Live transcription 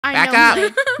Back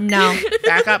up. No.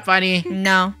 Back up, Funneh.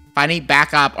 No. Funneh,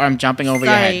 back up or I'm jumping over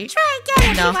your head. Try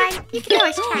again, No. everyone. You can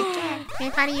always try again. Okay,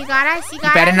 Funneh, you got us. You You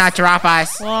got better us. not drop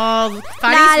us. Whoa. La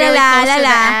Funny's really la close la to the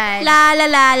la edge. la la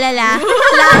la la la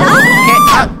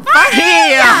la.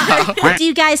 Funneh! Do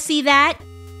you guys see that?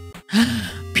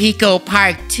 Pico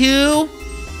Park 2?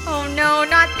 Oh no,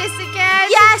 not this again.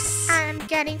 Yes. I'm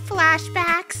getting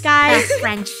flashbacks. Guys, That's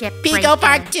friendship. Pico breaking.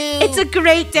 Park 2! it's a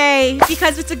great day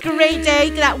because it's a great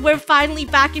day that we're finally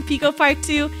back in Pico Park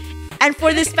 2. And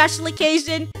for this special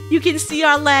occasion, you can see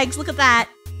our legs. Look at that.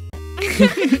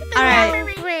 All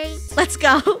right, Great. let's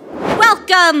go.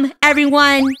 Welcome,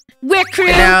 everyone. We're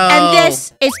KREW, Hello. and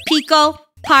this is Pico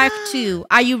Park 2.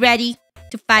 Are you ready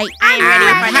to fight? I'm ready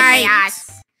I'm for the hyped.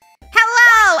 chaos.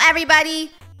 Hello, everybody.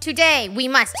 Today, we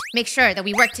must make sure that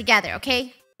we work together,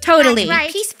 okay? Totally. That's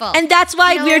right. Peaceful. And that's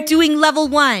why No. we're doing level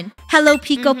 1. Hello,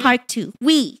 Pico Park 2.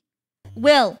 We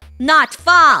will not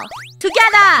fall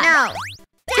together. no.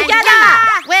 Together.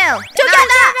 Will.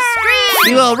 Together. Scream.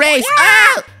 We will race!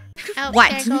 Ah! Oh,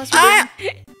 What? there goes Ah!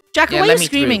 Draco, Yeah, why are let you me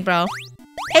screaming, through. bro?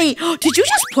 Hey, did you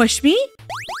just push me?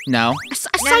 No.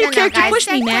 I saw your character push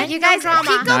me, man. You guys, No,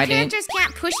 Pico I didn't. characters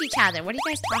can't push each other. What are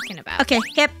you guys talking about? Okay,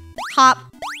 hip, hop.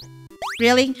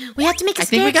 Really? We have to make a I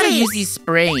think we gotta staircase. use these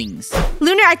springs.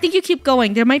 Lunar, I think you keep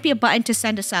going. There might be a button to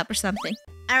send us up or something.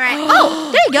 All right.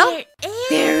 Oh, there you go.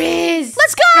 There is.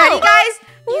 Let's go. Ready, guys?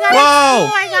 You guys. Whoa. Oh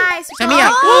my guys. Send me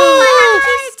up.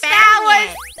 That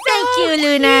was Thank you,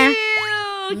 Lunar.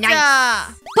 cute.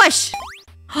 Nice. Push.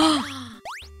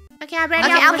 Okay, I'm ready.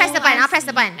 Okay, I'll press the button. I'll press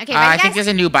the button. Okay, ready, I guys? think there's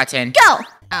a new button. Go.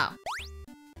 Oh,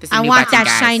 There's a I new want button, that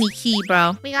guys. shiny key,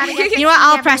 bro. we gotta get. You know what? the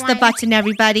I'll key, press the everyone. button,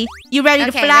 everybody. You ready to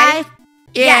Okay, fly? ready?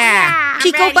 Yeah. I'm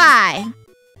Pico ready. bye.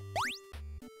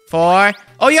 4.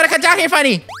 Oh, you gotta come down here,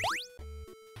 Funneh.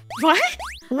 What?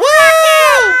 Woo!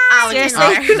 Oh, Seriously?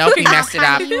 it didn't work. Nope, you messed it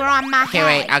up. You were on my Okay,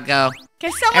 wait, head. I'll go.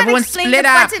 Can someone Everyone explain split the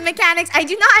up. button mechanics? I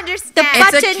do not understand. The It's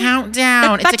a button-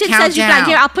 countdown. The button it's a countdown. says you fly.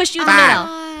 Here, I'll push you in the middle.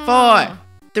 5, 4,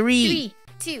 3, 3,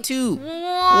 2, 2. 1.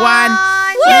 Launch.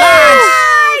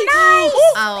 Nice.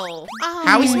 Oh.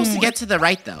 How are we supposed to get to the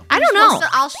right, though? I don't know.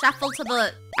 I'll shuffle to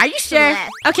the. Are you sure? left.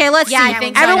 Okay, let's Yeah, see. I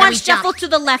think so. Everyone Then we shuffle jump. to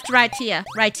the left, right here.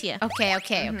 Right here. Okay.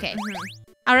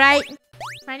 All right?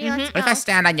 Ready? Let's What if go. I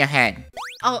stand on your head?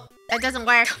 Oh, that doesn't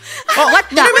work. Oh, What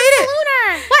the? Lunar made it!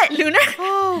 Lunar. What? Lunar?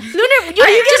 Oh. Lunar, you're Are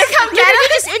you just, gonna come get you're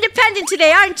just independent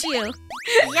today, aren't you?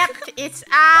 Yep, it's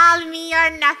all me or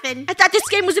nothing. I thought this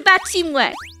game was about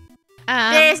teamwork.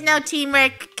 There is no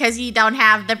teamwork because you don't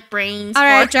have the brains. All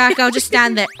right, Draco, just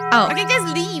stand there. Oh. Okay,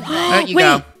 just leave. There you Wait,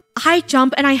 go. I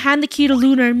jump and I hand the key to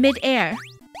Lunar in midair.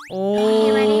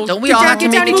 Oh. Don't we all have to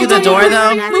make it to the door,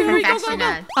 though? That's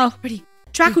professional. Oh, ready.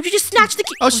 Draco, would you just snatch the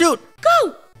key? Oh, shoot.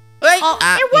 Go! Wait. Oh,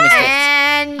 you it missed worked. it.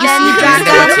 And You then see, You Draco?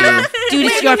 missed it, too. Dude,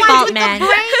 it's your fault, man.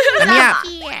 Let me out.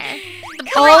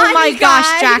 Oh my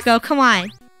gosh, Draco, come on.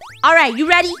 All right, you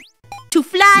ready to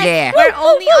fly? Yeah. We're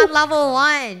only on level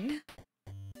 1.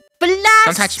 Blast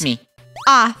Don't touch me.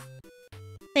 off.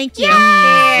 Thank you.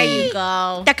 There you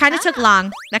go. That kind of took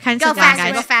long. That kind of Go took long, faster,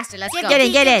 guys. go faster. Let's go. Get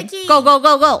in, get in. Go, go,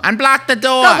 go, go. Unblock the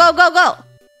door. Go, go, go, go.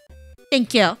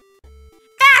 Thank you.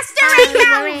 Faster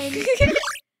right now.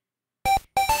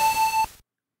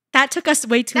 That took us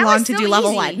way too That long was to so do level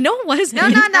easy. 1. No, it wasn't. No.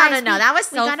 That was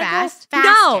so fast.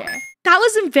 No, that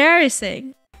was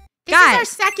embarrassing. This is our Guys.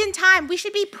 second time. We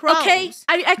should be pros. Okay,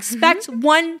 I expect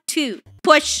 1, 2.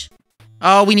 Push.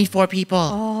 Oh, we need 4 people.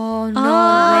 Oh, no.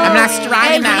 I'm not strong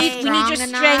Hey, enough. we need your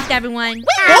strength, everyone.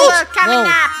 Gold coming Whoa.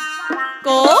 up.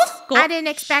 Gold? I didn't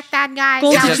expect that, guys.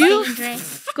 Gold, That did was you?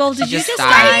 dangerous. Gold, did You you just just died.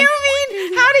 die? What do you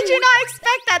mean? How did you not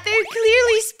expect that? They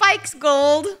clearly spikes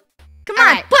gold. Come on,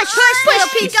 Alright, push, little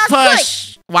Picos, push.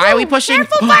 Push. Why are we pushing?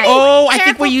 Careful, Bunny. Oh, I think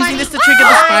Careful, we're using Bunny. this to trigger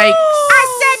the spikes. I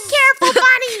said careful,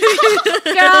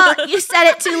 Bunny. Girl, you said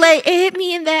it too late. It hit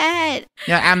me in the head.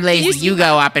 No, I'm lazy. You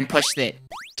go up and push it.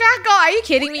 Draco, are you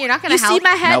kidding me? You're not gonna You see help. my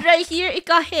head Nope. right here? It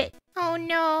got hit. Oh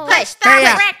no! Push, hurry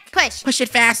up. Push. Push it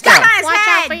faster. Come on, his Watch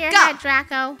head. out for your Go. head,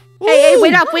 Draco. Hey, Ooh.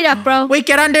 wait up, bro. Wait,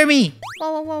 get under me. Whoa,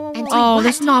 whoa, whoa, whoa, whoa. Oh,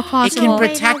 that's not It possible. can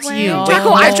protect way. you. No.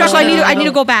 Draco, Wait, Draco, I need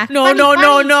to go back. No, Bunny, no, no,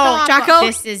 bunny, no. stop. Draco?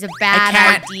 This is a bad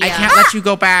I idea. can't let you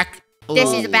go back.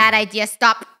 This is a Ooh. bad idea.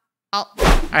 Stop. Oh. All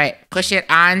right, push it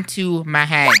onto my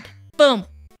head. Boom.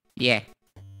 Yeah.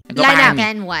 Now go Line behind up. me.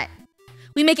 Then what?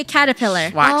 We make a caterpillar.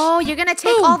 Watch. Oh, you're gonna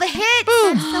take Boom. all the hits.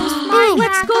 Boom. That's so smart.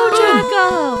 Let's go,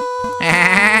 Draco.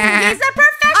 He's a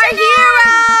professional. Our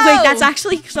hero. Wait, that's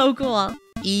actually so cool.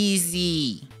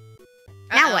 Easy.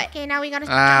 Now what? Okay, now we gotta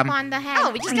Um, jump on the head. Oh,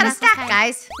 we just And gotta that's stack, okay.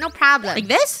 guys. No problem. Like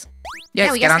this?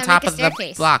 Yes, we get just on gotta top make a of the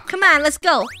staircase. block. Come on, let's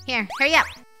go. Here, hurry up.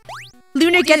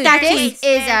 Lunar, get that key. This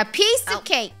is a piece of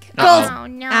cake. Gold. Uh-oh. Oh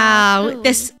no.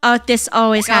 Oh, this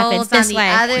always happens. Gold's on This the way.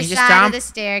 other Can you just side jump? of the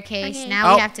staircase. Okay.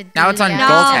 Now Oh, we have to do now it's on the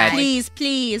Gold's other No, head. side. please,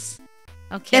 please.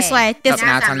 Okay. This way. This Nope,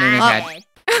 now it's on Luna's head.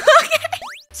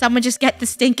 Someone just get the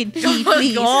stinking key,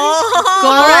 please.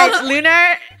 Gold.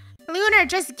 Lunar,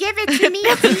 just give it to me,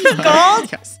 please. Gold.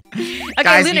 Yes. Okay,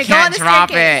 Guys, Lunar, we go on can't the drop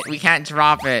staircase. it. We can't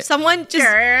drop it. Someone just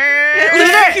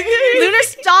Lunar,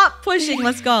 stop pushing.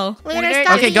 Let's go. Lunar,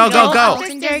 stop. Okay, go, go, go.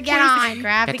 Just get on.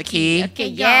 Grab Get the key. Okay,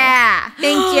 yeah.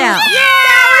 Thank you.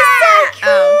 That was so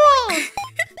cool.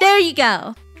 There you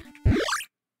go.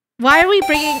 Why are we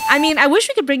bringing? I mean, I wish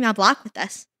we could bring that block with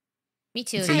us. Me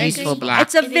too. It's a Very useful good. block.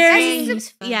 It's a It is very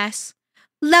useful. yes.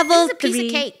 Level This is a piece 3.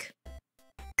 of cake.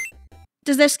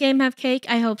 Does this game have cake?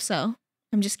 I hope so.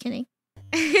 I'm just kidding.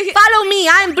 Follow me.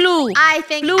 I'm blue. I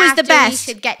think Blue is the after best.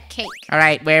 we should get cake. All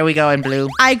right, where are we going, Blue?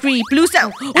 I agree. Blue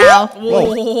cell. Ow.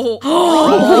 Whoa.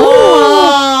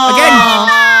 Again.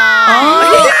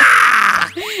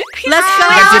 Let's go.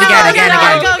 Let's do it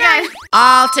again. Go, guys.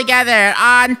 All together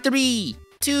on 3,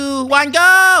 2, 1,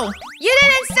 go! You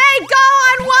didn't say go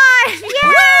on one.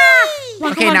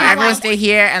 Yeah. Okay, now everyone stay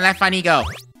here and let Funneh go.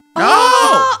 No!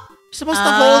 You're supposed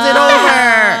to hold it over.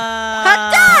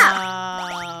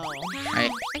 Right.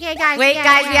 Okay, guys. Wait,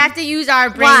 guys, we have to use our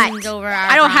brains over our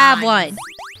I don't have minds.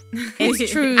 one.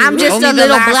 It's true. I'm just Only a the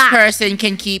little last black. person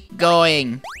can keep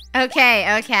going. Okay,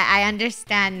 I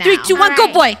understand now. 3, 2, 1, go,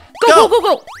 Alright. boy. Go, go, go,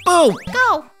 go. Boom!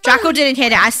 Go. Draco didn't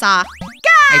hit it. I saw.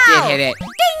 I did hit it.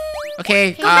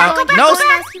 Okay, Go back, go back, no, go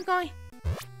back. Keep going.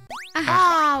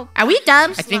 Oh. Are we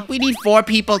dumb? I think we need 4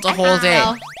 people to hold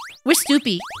it. We're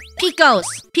stupid. Picos,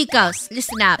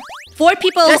 listen up. 4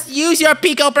 people. Just use your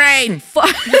Pico brain.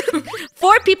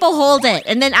 4 people hold it,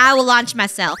 and then I will launch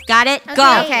myself. Got it?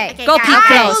 Go. Okay. Go, guys.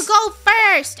 Picos. I will go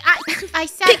first. I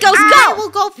said Picos, I go. will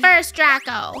go first,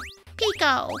 Draco.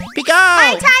 Pico. Pico!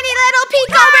 My tiny little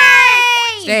Pico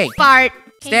brain. Stay, Fart.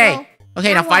 stay. go.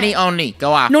 Okay, now Now what? Funneh only.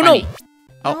 Go off, No, no. Funneh.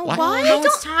 Oh, what? What? No,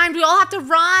 it's time. We all have to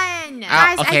run. Guys,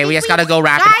 I okay, think we just gotta go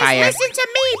rapid guys, fire. listen to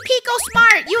me, Pico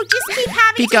Smart. You just keep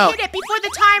having Pico. to hit it before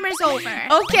the timer's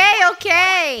over.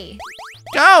 Okay.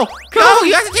 Go! Go!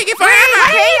 You have to take it forever!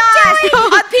 Chaos!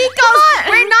 Picos!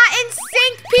 We're not in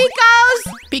sync, Picos!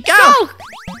 Pico!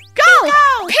 Go!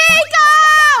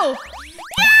 Pico!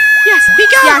 Yes.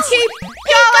 Pico! Yes. Keep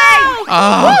going!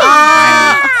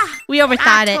 Oh, We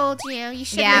overthought I it. told you. You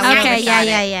should Yeah, listen. we Okay,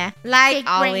 overthought yeah. Like Big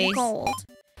brain always. gold.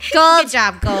 Gold. Good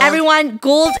job, Gold. Everyone,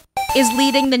 Gold is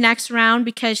leading the next round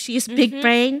because she is big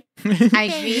brain. I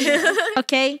agree.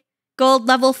 Okay? Gold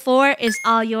level 4 is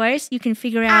all yours. You can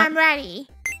figure out. I'm ready.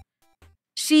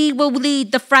 She will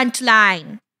lead the front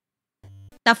line.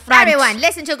 The front Everyone,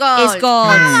 listen to gold. is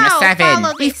Gold. a 7.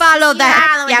 Follow We this. follow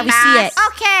that. Yeah, we see it.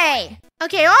 Okay.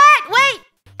 Okay, what? Wait.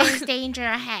 There's danger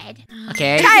ahead.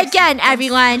 Okay. Try again,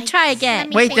 everyone. Try Let again.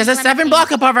 me Wait, think, there's a let me 7 think.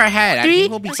 block above our head. I 3, think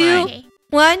we'll be 2, fine.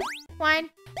 1. 1,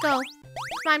 go. Come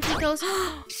on, Picos.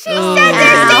 She There's danger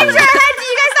ahead. Do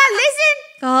you guys not listen?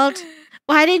 Gold.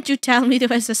 Why didn't you tell me there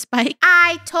was a spike?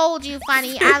 I told you,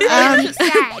 Funneh. I literally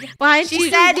said. Why didn't She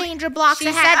you? said danger blocks she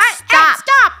ahead. said Hey,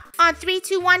 stop. On 3,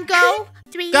 2, 1, go.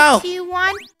 3, Go. 2,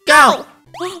 1, Go!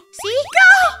 See?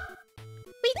 Go.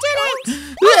 We did it.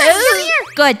 Still here.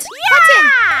 Good.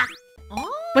 Button.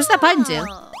 What's that button do?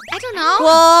 I don't know.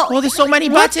 Well, Oh, there's so many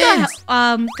what the buttons.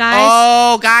 guys,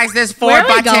 Oh, guys, there's 4 Where are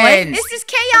we going? buttons. This is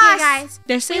chaos. Okay, guys.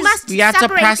 this We is must We have to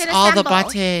separate press and all the assemble.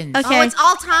 buttons. okay. Oh, it's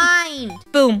all timed.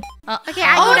 Boom. Okay,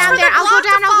 I'll go it's down for there. the I'll go block to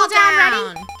down. I'll fall go down.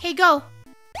 down. Ready? Okay, go.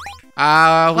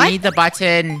 We What? need the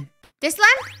button. This one?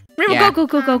 Rainbow,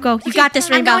 Yeah. go. You got this,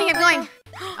 I'm Rainbow. going. I'm going.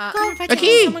 Go. The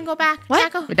key. Someone go back. What?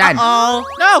 Jacko. We're done. Oh.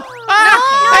 No!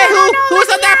 Hey, who's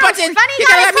on that button? Funny You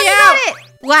got gotta it, let me Funny out! got it.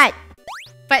 What?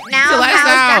 But So now, let us how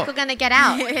is out. Jacko gonna get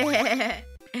out? I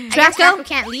guess Draco? Jacko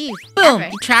can't leave. Boom.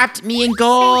 ever. You trapped me in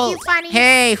gold. Thank you, Funny.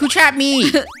 Hey, who trapped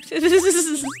me?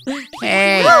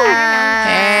 Hey.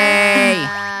 Hey.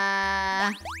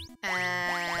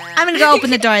 I'm gonna go open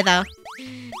the door though.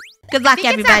 Good luck, It's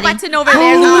that everybody. button over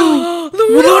there, though.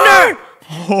 Lunar!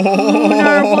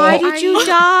 Lunar, why did you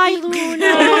die,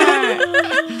 Lunar?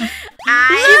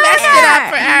 She messed it up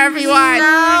for everyone.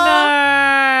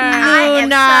 I am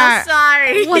Lunar. so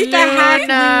sorry. What the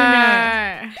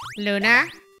heck, Lunar?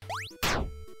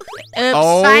 Oops.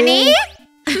 Oh Funny?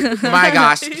 my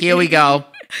gosh, here we go.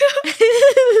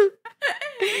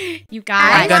 You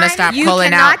guys. I'm gonna start you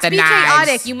pulling cannot out the be knives.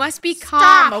 chaotic. You must be calm,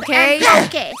 Stop okay? and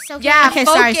focus. Okay. Yeah, Okay,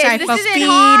 focus. sorry, This focus. isn't Speed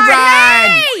hard.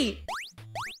 run. Hey!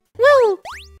 Woo!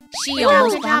 She Woo.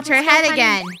 almost Good bumped job, her let's go, head Funny.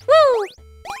 again. Woo!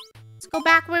 Let's go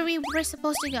back where we were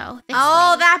supposed to go. This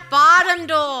Oh, way. that bottom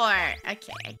door.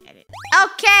 Okay, I get it.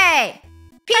 Okay.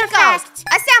 Picos, Perfect.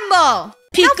 assemble.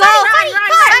 Pico. Funny,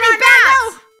 bounce.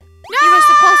 No. You were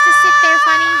supposed to sit there,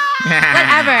 Funny.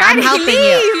 Whatever. I'm helping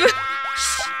you.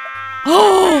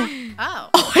 Oh. Oh.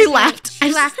 I left.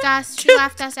 She left us. She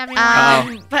left us,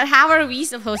 everyone. But how are we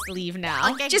supposed to leave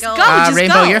now? Okay, Just go. go. Just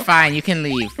Rainbow, go. you're fine. You can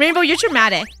leave. Rainbow, you're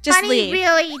dramatic. Just Funny leave.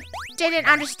 really didn't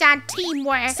understand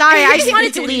teamwork. Sorry, I just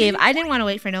wanted to leave. I didn't want to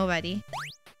wait for nobody.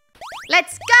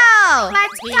 Let's go.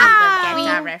 Let's We go. will get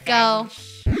our revenge. Go.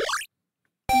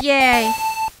 Yay.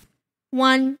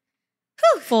 1,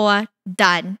 4,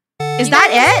 done. Is You that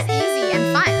guys, it? this is easy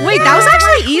and fun. Wait, that was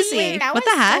actually easy. That What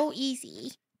was the heck? so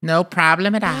easy. No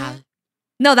problem at all.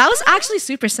 No, that was actually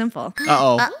super simple.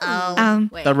 Uh-oh. Uh-oh.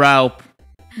 Wait. The rope.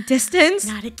 Distance?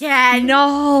 Not again.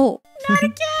 No. Not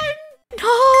again. No.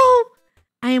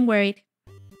 I am worried.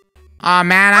 Oh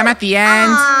man, I'm at the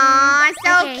end. Aw,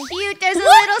 so Okay. cute. There's a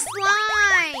little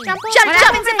slime. Jump, what jump.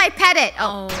 happens if I pet it?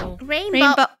 Oh.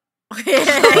 Rainbow.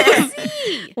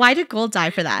 Why did Gold die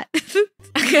for that?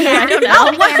 I don't know.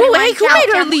 Oh, what? Who made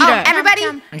her leader? Oh, everybody,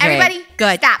 Okay. everybody,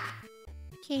 Good. stop.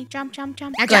 Okay, jump. Now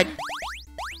Good. jump.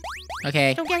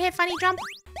 Okay. Don't get hit, Funny. Jump.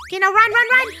 Okay, now run.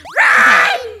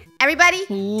 Everybody,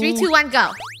 3, 2, 1,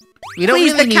 go. We don't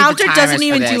Please, really the need counter timers doesn't for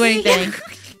even this. do anything.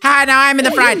 Hi, now I'm in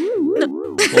the front.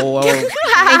 Whoa.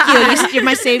 Thank you. You're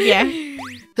my savior.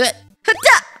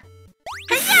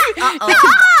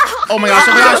 Oh my gosh,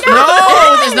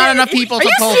 no! There's not enough people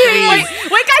to pull 3. Wait,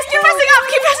 guys, keep pressing up.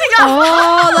 Keep pressing up.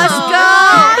 Oh, let's go.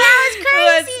 That was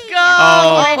crazy. Let's go.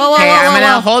 Oh, Whoa, okay, whoa, I'm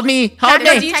gonna whoa. hold me. Hold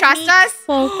Jacko, do me. you trust us?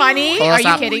 Funny? Pull Are us you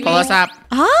up. kidding Pull me? us up.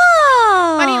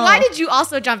 Oh. Funny, why did you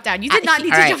also jump down? You did not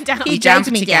need All to right, jump down. we He jump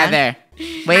dragged me down. together.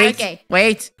 Wait, Okay.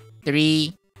 wait.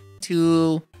 3,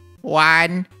 2,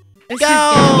 1. This Go. is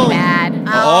gonna be bad.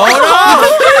 Oh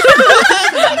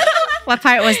What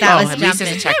part was no! that? Oh, Was at least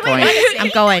jumping. it's a checkpoint. I'm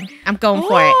going. I'm going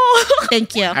for it.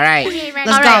 Thank you. All right, Okay, ready.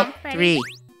 Let's All go. right. 3,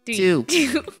 3, 2,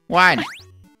 2. 1.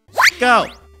 Go.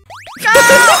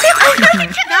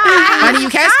 Honey, you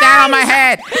can't stand on my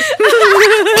head.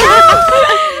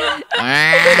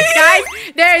 Guys,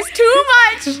 there's too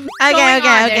much. Okay, going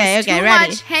on. okay, There's okay. too Ready.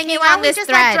 much Okay, hanging why on don't we this just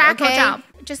thread. let Draco Okay. jump?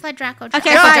 Just let Draco jump.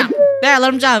 Okay, Go. fine. There,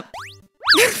 let him jump.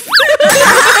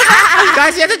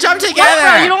 Guys, you have to jump What, together.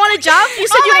 bro? You don't want to jump? You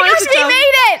said Oh you my wanted gosh, to we jump.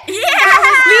 made it!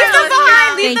 Leave them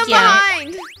behind. Leave them Thank you.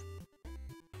 behind.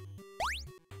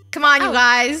 Come on, you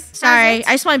guys. Sorry,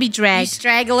 I just want to be You dragged.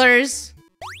 stragglers.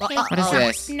 Okay. What is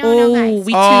this? No, guys.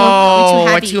 we Oh, too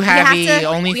we're heavy. too heavy.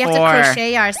 Only we have 4. to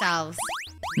crochet ourselves.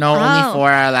 No, Oh. only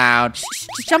 4 are allowed.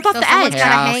 Just jump off So the someone's edge. Here,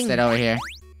 gotta I'll hang. sit over here.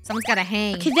 Someone's gotta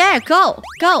hang. Okay, there. Go.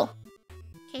 Go.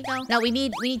 Okay, go. No, we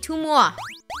need 2 more.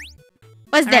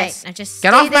 What's All right, this? now just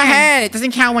Get stay off my there. head. It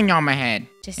doesn't count when you're on my head.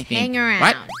 Just I think. hang around.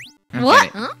 What? I don't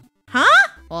What? get it. Huh?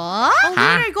 What? Oh, Huh?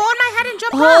 Lunar, go on my head and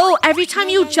jump up. Oh, every time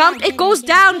you jump, it goes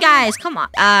down, guys. Come on.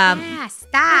 Yeah,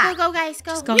 Stop. go, guys,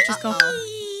 go. Just go. Just go.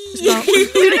 Uh-oh. Just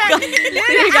go. Lunar, go.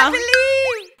 Lunar, go.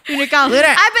 Lunar, go.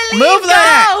 Lunar, I believe. move,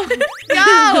 Lunar.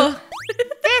 Go.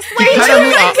 This You way. gotta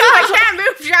move. I can't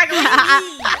move, Dragon.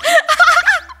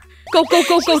 Go, go,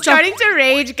 go, go, She's jump. starting to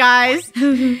rage, guys.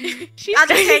 She's I'll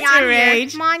just hang starting to on here.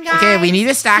 rage. Come on, guys. Okay, we need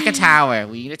to stack a tower.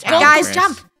 We need a tower. Guys, first.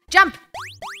 Jump. Jump.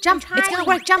 Jump. It's trying. gonna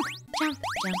work. Jump. Jump.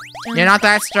 Jump. Jump. You're not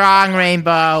that strong,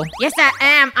 Rainbow. Yes, I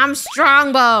am. I'm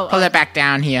Strongbow. Pull it back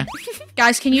down here.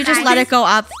 Guys, can you just Guys, let it go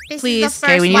up, this is please? the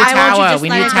Okay, we need a Why won't you tower. just We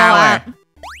let need a it go tower. up?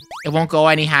 It won't go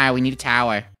any higher. We need a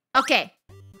tower. Okay.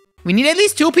 We need at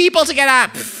least 2 people to get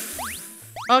up.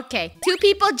 Okay. 2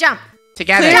 people jump.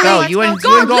 Together, Clearly, go. let's You and go.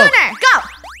 you and Gold. Lunar, go.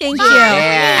 Thank Bye. you.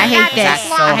 Yeah, I hate That this. That's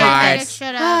took so long. hard. It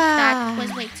should have. That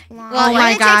was way too long. Oh It my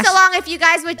wouldn't gosh. take so long if you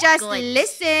guys would just Good.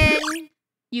 listen.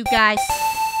 You guys,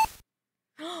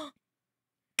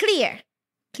 Clear.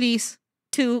 please.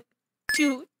 2.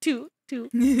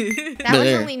 That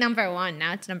was only number 1.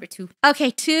 Now it's number 2.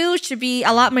 Okay, 2 should be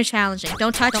a lot more challenging.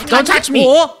 Don't touch me. Don't touch me.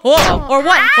 Or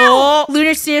what? Oh.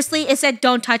 Lunar, seriously, it said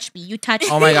don't touch me. You touched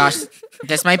Oh my gosh.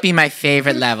 This might be my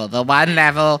favorite level. The one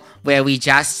level where we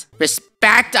just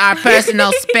respect our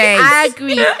personal space. I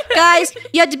agree. Guys,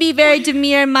 you have to be very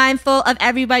demure, mindful of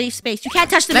everybody's space. You can't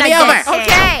touch them Let like me over. this.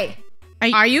 Okay. Are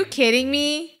you- Are you kidding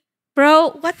me?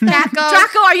 Bro, what the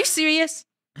Draco, are you serious?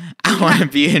 I want to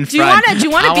be in front. Do you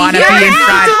wanna be I wanna here? be in Yeah,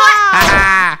 front. do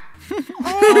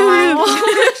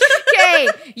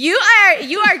Okay,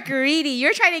 you are greedy.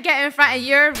 You're trying to get in front and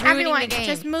you're ruining Everyone, the game.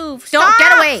 just move. Don't Stop.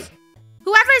 get away.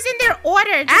 Whoever's in their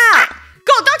order. Just Ah!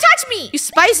 Go! Don't touch me. You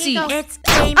spicy. Here you go. It's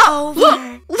game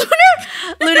over.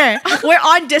 Lunar, we're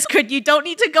on Discord. You don't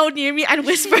need to go near me and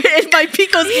whisper in my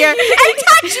Pico's ear and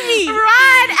touch me.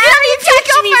 Run! You touch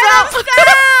me, bro.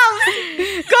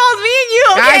 Gold, me and you.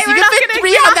 Okay, Guys, you we're can not fit gonna, 3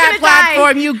 we're on not that gonna die.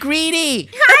 platform, you greedy.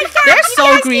 They're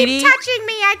so greedy. Keep touching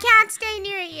me. I can't stay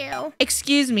near you.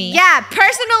 Excuse me. Yeah,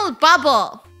 personal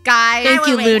bubble, guys. Thank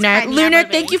you, wait, Lunar. it's fine, Lunar, yeah,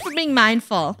 thank you for being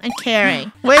mindful and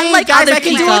caring. Wait, Unlike guys, other I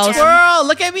can do Picos. a twirl.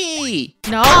 Look at me.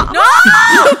 No.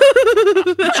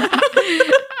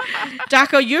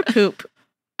 Draco, you're poop.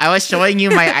 I was showing you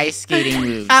my ice skating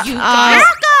moves.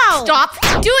 Stop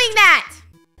doing that.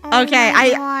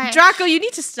 Okay, Draco, you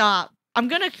need to stop. I'm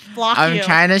gonna block you. I'm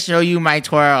trying to show you my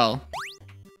twirl.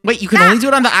 Wait, you can only do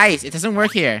it on the ice. It doesn't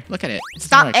work here. Look at it. It doesn't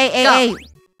Stop. work. Hey.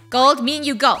 Gold, me and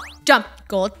you go. Jump,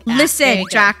 Gold. Listen, Very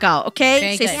good. Draco, okay?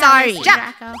 Very Say good. sorry.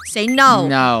 Draco. Say no.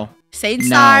 No. Say No.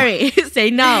 sorry. Say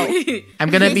no. I'm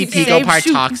going to be Same Pico Park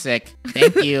shoe. toxic.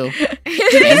 Thank you. Thank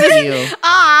you.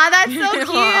 Aw, that's so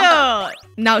cute.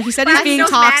 No, he said he's That's being no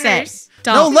toxic. manners.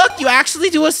 No, Don't. look, you actually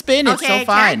do a spin. It's Okay, so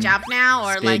fun. can I jump now?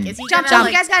 Or like, Spin. is he Jump, gonna,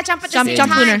 you guys gotta jump at the Jump, same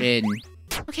jump, time. Lunar. Spin.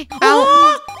 Okay.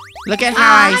 Ow. Look at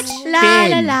how I La la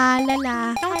spin. la la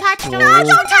la. Don't touch. Oh.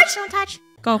 Don't touch.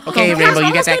 Go. Okay, go. Rainbow,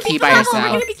 you get that key by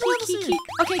yourself.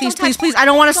 Okay, Please, please. I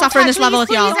don't want to suffer in this level with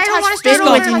y'all. I don't want to Spin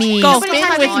start with over. me. Go. Spin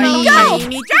with Go.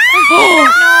 me.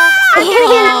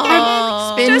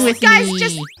 Spin Just, with guys, me.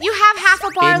 just, you have half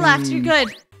a bar Spin. left. You're good.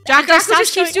 Draco, Draco stop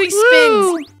just keeps showing- doing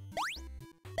spins.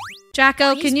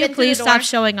 Draco, Please can you spin through please the stop door.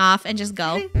 showing off and just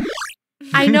go?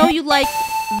 I know you like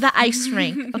the ice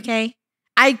rink, okay?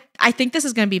 I think this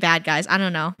is gonna be bad, guys. I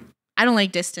don't know. I don't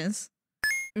like distance.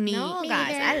 No,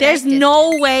 guys. I There's like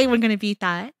no way we're gonna beat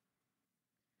that.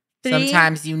 3.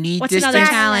 Sometimes you need What's distance. another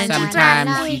challenge?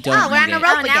 Sometimes you don't we're on need the it.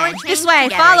 rope again. This way.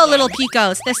 Together Follow again. little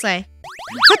Picos. This way.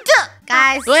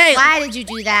 Guys, Wait. why did you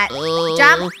do that? Oh.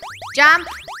 Jump.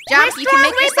 You can make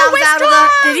Rainbow, yourselves we're out of strong.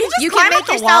 the. Did he just You climb can up make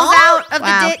the yourselves wall? out of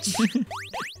Wow. the ditch.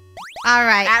 All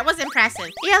right. That was impressive.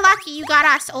 You're lucky you got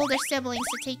us older siblings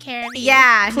to take care of you.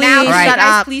 Yeah, Please now Alright. shut shut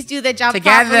up. up. Please do the jump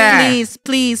Together. properly.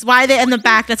 Please. Why are they in the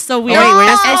back? That's so Oh, weird. wait, we're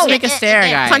just No. supposed to make a stair,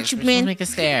 guys. Punch you, We're supposed to man. make a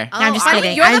stair. No, I'm just are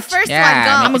kidding. You're I'm- the first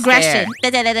Yeah, one. I'm Go. Stair. aggression.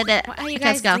 What are you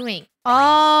Let's guys go. doing?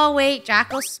 Oh, wait.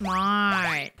 Draco's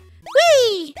smart.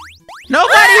 Whee!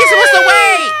 Nobody's supposed to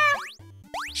wait.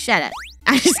 Shut up.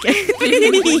 I'm just kidding.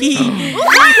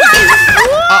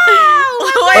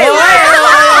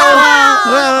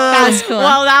 That was cool.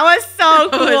 Well, that was so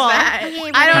cool.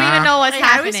 Okay, I don't Huh? even know what's Wait,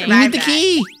 how do we happening. We need the that.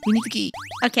 key. We need the key.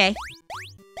 Okay.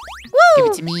 Give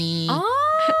it to me.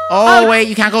 Oh, wait,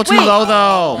 you can't go too wait. low,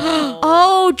 though.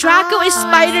 Oh, Draco is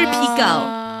Spider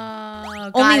Pico.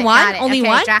 Got Only it, one? got it. Only Okay,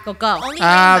 one? Draco, go.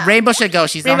 Only Rainbow should go.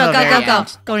 She's Rainbow, on the go, very go, go.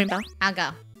 end. Go, Rainbow. I'll go.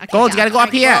 Okay, Gold, you gotta go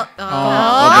up here. Gold.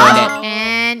 Oh, we're doing it.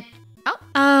 And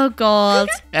Oh, gold.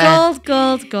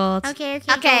 Gold. okay. Okay.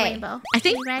 Go, Rainbow. I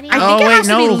think You ready? I Oh, think it wait, has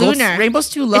to be no. Gold's- Lunar. Rainbow's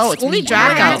too low. It's only me.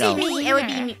 Draco. Yeah, It would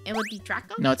be no. me. It would be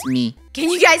Draco. No, it's me. Can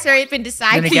you guys hurry up and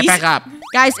decide, Lunar, please? get back up.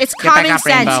 Guys, it's Get back common up,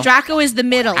 sense. Rainbow. Draco is the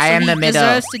middle. I so am he the middle.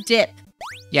 deserves to dip.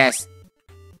 Yes.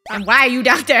 And why are you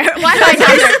down there? Why am I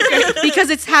down there? Because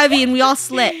it's heavy and we all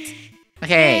slipped.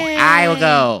 Okay, I will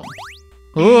go.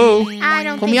 Ooh. I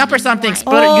don't Pull think me up or you something. want-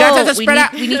 Split it. You guys have to we spread need,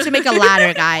 out. We need to make a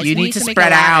ladder, guys. You We need to make spread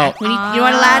a ladder. out. We need, you know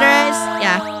what a ladder is?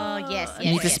 Yeah. Oh, yes.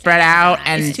 You need to spread out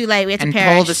and It's too late. We have to and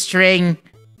perish. pull the string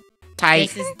tight.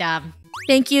 This is dumb.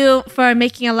 Thank you for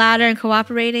making a ladder and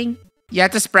cooperating. You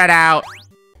have to spread out.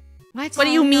 What do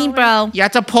you mean, bro? You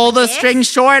have to pull the This? string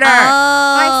shorter.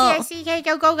 Oh, Oh. I see. Okay,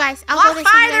 go, guys. I'll Walk go this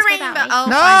way. by You the guys go that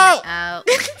rainbow.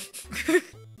 way. No. Oh.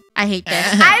 I hate this.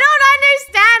 I don't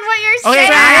understand what you're Okay,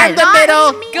 saying. I am the Not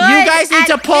middle. me. You guys need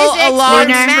to at pull a physics, long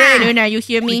Lunar, string. Lunar, you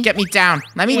hear me? Get me down.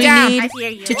 Let me We down. need I hear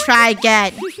you. to try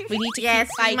again. We need to Yes,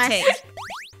 keep we must. fighting.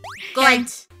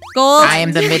 Good. Gold, I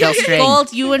am the middle string.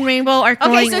 Gold, you and Rainbow are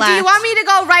going Okay, so left. do you want me to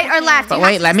go right or left? But You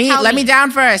have wait, to let me tell let me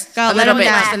down first. Go, A let little him bit,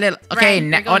 down. just a little. Okay, Right,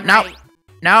 you're oh, going no, right.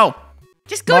 no.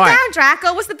 Just go More. down,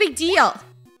 Draco. What's the big deal?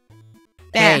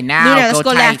 There. Okay, now Luna, let's go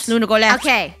go tight. left. Luna, go left.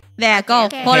 Okay. There, go.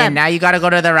 Okay. Hold Okay, on. now you gotta go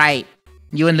to the right.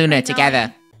 You and Luna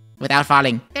together, without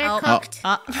falling. They're Oh. cooked.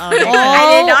 I Oh.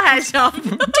 didn't know how to jump.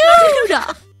 Dude.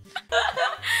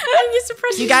 I'm used to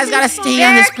pressing. You guys gotta stay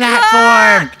on this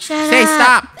platform. Say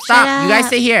stop. You guys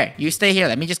stay here. You stay here.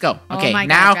 Let me just go. Oh Okay, my God,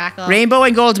 now Draco. Rainbow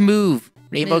and Gold move.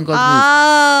 Rainbow and Gold move.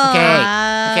 Oh. Okay,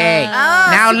 okay. Oh,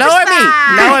 Now super lower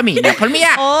spy. me. Lower me. Now pull me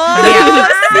up. Oh. Pull me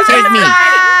up. Take me.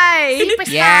 Spy.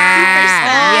 Super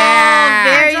Yeah. Yeah.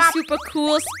 Very super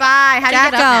cool spy. How do you get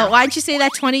up Draco, now? why'd you say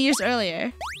that 20 years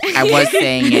earlier? I was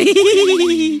saying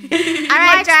it. All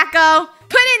right, Draco.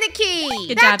 Put in the key.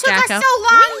 Good That job, took Draco. us so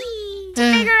long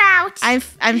to figure out.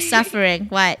 I'm suffering.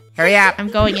 What? Hurry up. I'm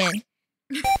going in.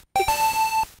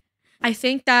 I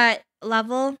think that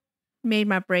level made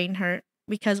my brain hurt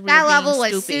because we're That being level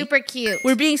was stoopy. super cute.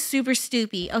 We're being super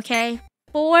stoopy, okay?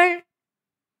 4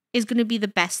 is gonna be the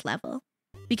best level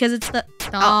because it's the.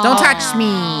 Don't touch me.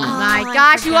 Oh my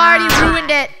gosh, you already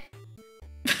ruined it.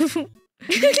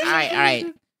 All right.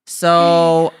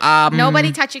 So,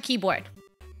 Nobody touch your keyboard.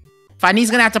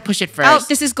 Funneh's gonna have to push it first. Oh,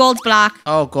 this is Gold's block.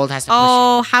 Oh, Gold has to push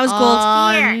Oh, how's Gold?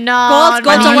 Oh, no. Gold, Funneh,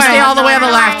 don't you worry. stay all the way on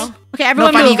the left. Okay, No,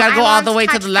 everyone Funneh, move. you gotta go all the way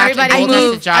to the left. Everybody and Gold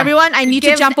has to jump. Everyone, I need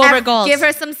to jump over Gold. Give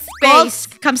her some Gold, space.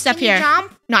 come step Can you here.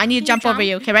 jump? No, I need to jump over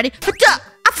you. Okay, ready? Ow, my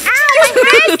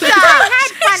wrist! Go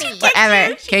ahead, Funneh.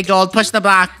 Whatever. Okay, Gold, push the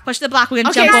block. Push the block. We're gonna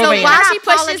Okay, jump so over you. while she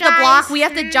pushes the Apologize. block, we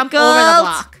have to jump over the Gold.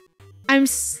 block. I'm.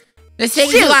 Let's take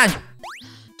too long.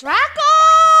 Draco!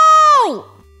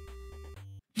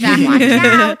 Watch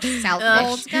out. Selfish.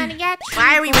 Gold's gonna get you.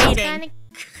 Why are we Gold's waiting? gonna-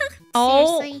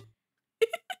 Oh. Seriously.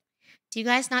 Do you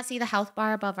guys not see the health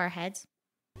bar above our heads?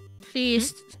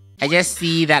 Please, I just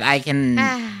see that I can.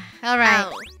 All right.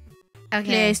 Oh.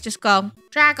 Okay. please, just go.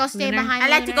 Draco, stay Lunar. behind. I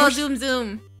like to Lunar. go zoom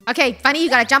zoom. Okay, Funneh, you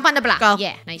gotta jump on the block. Go.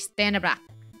 Yeah, nice. Stay on the block.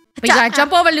 But you gotta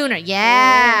jump over Lunar.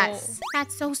 Yes.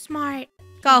 That's so smart.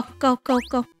 Go, go, go,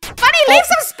 go. Funneh, leave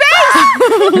some space!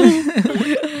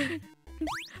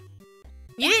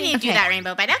 You didn't need to do Okay. that,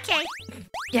 Rainbow, but okay.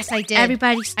 Yes, I did.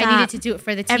 Everybody stop. I needed to do it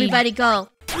for the team. Everybody go.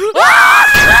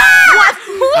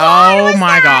 Oh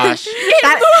my gosh.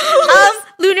 That,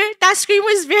 Lunar, that scream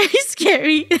was very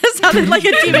scary. It sounded like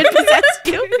a demon possessed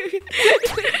you.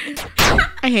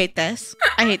 I hate this.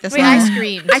 I hate this. Wait, level. I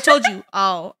screamed. I told you.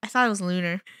 Oh, I thought it was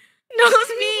Lunar. No, it's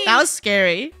me. That was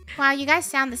scary. Wow, you guys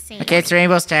sound the same. Okay, it's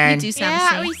Rainbow's You turn. do sound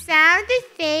Yeah, the we same. sound the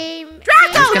same.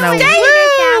 Just gonna Woo!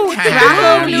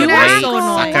 Draco, you You are wait, so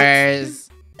annoying. suckers.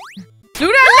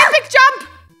 Lunar, Olympic jump!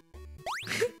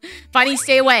 Funneh,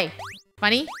 stay away.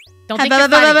 Funneh, don't think you're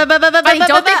funny. Funneh,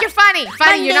 don't think you're funny.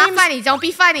 Funneh, you're not name's- funny. Don't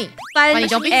be funny. Funny,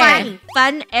 don't be funny.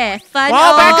 Fun, fun.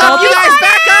 Whoa, back oh, up, you guys,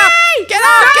 back up! Get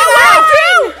up, get up!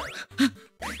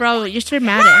 Bro, you're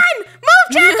dramatic. Move,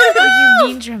 Draco, You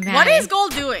mean dramatic. What is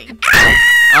Gold doing?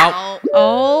 Oh,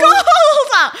 Oh. Gold!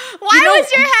 Why You know-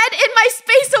 was your head in my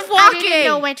space of I didn't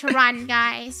know walking? where to run,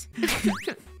 guys.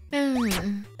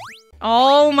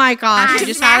 Oh my gosh. You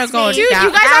just had to go. Dude, down.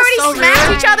 you guys That's already so smacked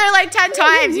rude. each other like 10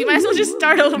 times. You might as well just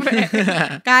start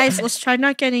over. Guys, let's try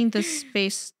not getting the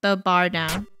bar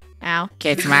down. Ow.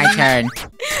 okay, it's my turn.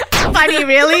 Funny,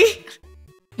 really?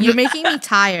 You're making me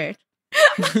tired.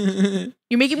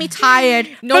 You're making me tired.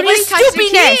 Nobody from your touched the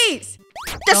stupidness. keys.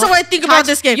 That's what I think about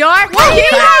this game. Your What are you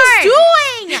keyboard. guys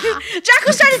doing?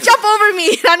 Draco's trying to jump over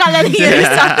me. I'm not letting you this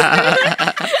time.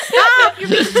 Stop! You're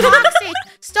being toxic.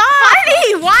 Stop!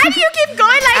 Funny, why do you keep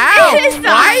going like Ow, this?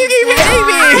 why you keep hitting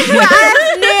me? I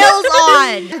have nails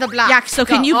on. To the block. Yeah, so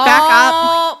can Go. you back up?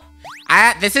 Oh.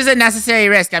 This is a necessary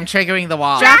risk. I'm triggering the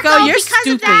wall. Draco, you're because of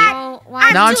stupid. that. Oh,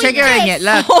 why No, I'm doing triggering this? it.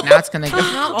 Look, now it's gonna go.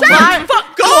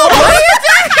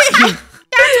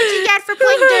 That's what you get for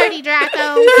playing dirty,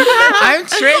 Draco. I'm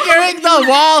triggering the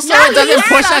wall so it doesn't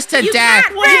push us to death.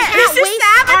 This is waste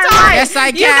our sabotage. Yes, I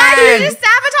You guys are can. just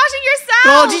sabotaging yourself.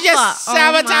 Gold, you just Oh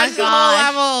sabotaged the whole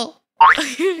level.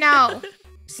 No.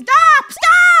 Stop!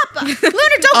 Stop!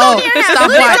 Lunar, don't Oh, go near him. stop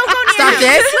Lunar, what? don't go near Stop him.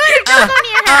 this? Lunar, don't go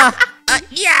near him.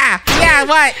 Yeah,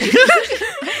 what?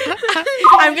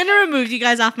 I'm gonna remove you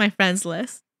guys off my friends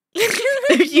list.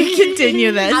 If you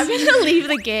continue this. I'm gonna leave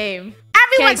the game.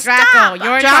 Everyone, Okay, Draco, stop!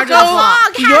 you're in charge of the Draco,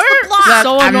 block. you're Look,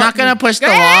 so I'm annoying. not gonna push the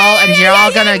wall, and you're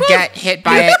all gonna get hit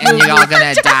by it, and you're all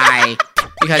gonna die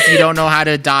because you don't know how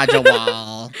to dodge a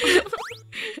wall.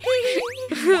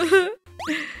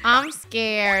 I'm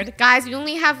scared. Guys, we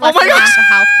only have Oh less my than gosh. half the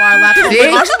health bar left.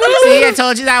 See, I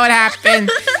told you that would happen.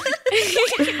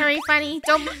 Hurry, Funny.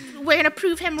 Don't. We're gonna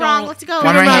prove him wrong. Let's go.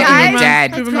 One more hit and Guys, you're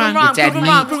dead. prove him You're wrong. dead Prove him meat.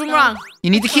 wrong. Prove him wrong. You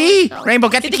need the key. Rainbow,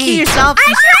 get the Get the key key. yourself.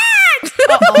 I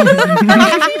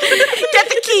Get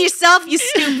the key yourself, you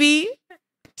stupid.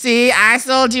 See, I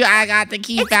told you I got the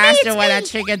key faster when I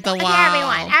triggered the wall.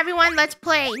 Okay, everyone, let's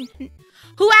play.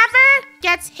 Whoever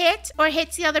gets hit or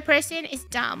hits the other person is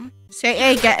dumb. Say,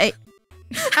 hey, get it.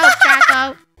 Oh,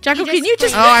 Draco. Draco, can you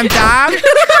just... Oh, I'm dumb?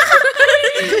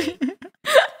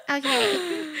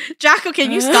 Okay. Draco,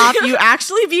 can you stop? You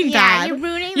actually being Yeah, bad. you're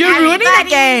ruining. You're ruining the everybody.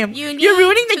 game. You You're need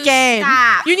ruining the to game.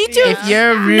 stop. You need to... If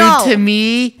you're rude No. to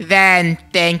me, then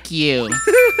thank you.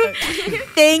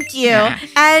 Thank you.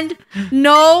 And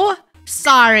no,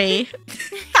 sorry.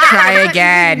 Try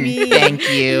again. Thank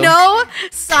you. No,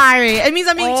 sorry. It means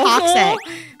I'm being toxic.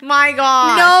 My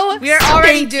God. No, we are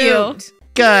already thank you. doomed.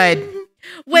 Good.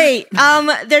 Wait,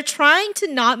 they're trying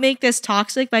to not make this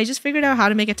toxic, but I just figured out how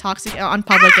to make it toxic on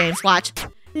public games. Watch.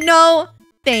 No,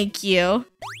 thank you.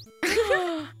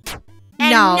 And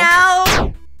No.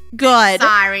 no. Good.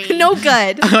 Sorry. No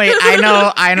good. Oh, wait, I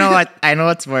know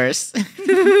what's worse.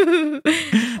 Look.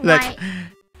 What?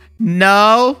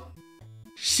 No.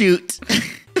 Shoot.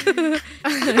 How's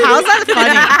that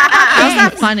funny? How's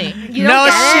that funny? You No don't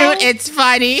get shoot, it's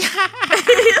funny.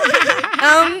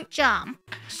 Jump.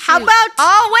 How about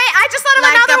Oh wait, I just thought of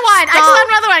Like another a one. I just thought of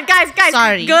another one. Guys.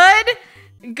 Sorry.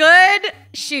 Good.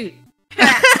 Shoot.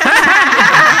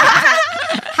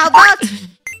 how about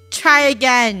try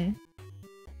again?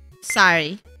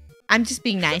 Sorry. I'm just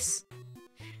being nice.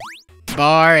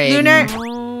 Boring. Lunar.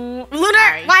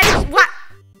 Lunar. What?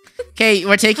 Okay,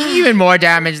 we're taking even more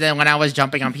damage than when I was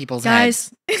jumping on people's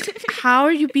heads. Guys, how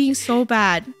are you being so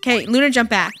bad? Okay, Lunar, jump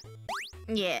back.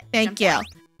 Yeah. Thank you.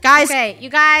 Guys, Okay, you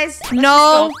guys.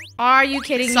 no. Are you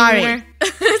kidding Sorry. me? Lunar?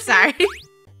 Sorry.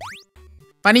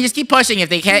 Funny, just keep pushing. If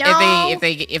they hit, No. if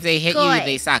they hit you, Good.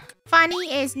 they suck.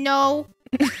 Funny is no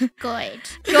good.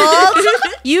 Gold,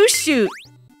 you shoot.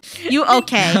 You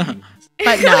okay,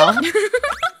 but no.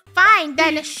 Fine,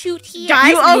 then shoot here.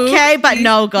 Guys, You okay, but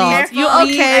no, Gold. Careful, You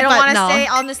please. okay, I don't but want to no. stay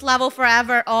on this level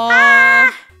forever.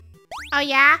 Oh. Oh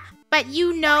yeah, but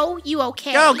you know you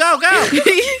okay. Go, go, go.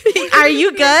 Are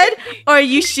you good or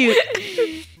you shoot?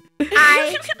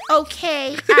 I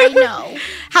okay. I know.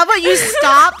 How about you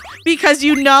stop because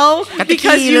you know Get the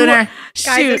because key, you Lunar. Guys,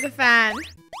 shoot. as a fan.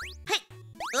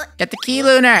 Get the key,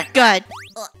 Lunar. Good.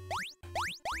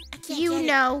 You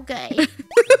know good.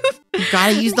 You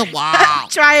gotta use the wall.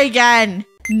 Try again.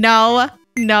 No,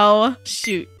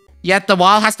 shoot. Yet the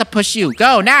wall has to push you.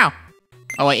 Go now.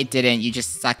 Oh wait, it didn't. You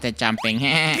just sucked at jumping.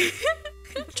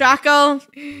 Draco,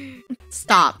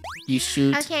 stop. You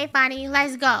shoot. Okay, Funny,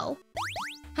 let's go.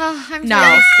 Oh, I'm No.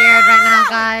 very scared right now,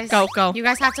 guys. Go. You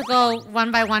guys have to go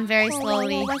one by one very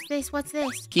slowly. Whoa, what's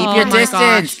this? Keep Oh your my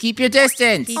distance. gosh. Keep your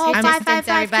distance. Keep Oh, your five, distance, five,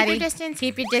 five. everybody. Keep your distance.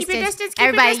 Keep your Keep your distance. distance, keep your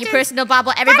Everybody, your distance. personal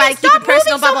bubble. Everybody, keep stop your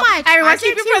personal moving so bubble. much. Everyone, I keep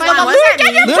your can't see personal my bubble. nose.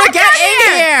 Get your Lunar, get in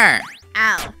here.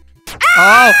 Ow.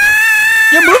 Oh,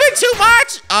 you're moving too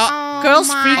much. Oh, Girls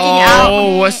my freaking out.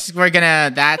 oh, we're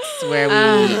gonna. That's where we.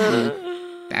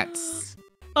 That's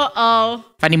Uh-oh.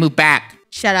 Funny. Move back.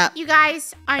 Shut up. You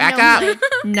guys are Back no up. good.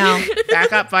 No,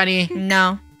 Back up, Funny.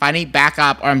 no. Funny, back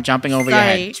up, or I'm jumping over your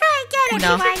Sorry. head. Try again,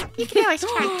 No. everyone. You can always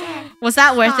try again. Was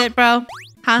that worth it, bro?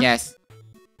 Huh? Yes.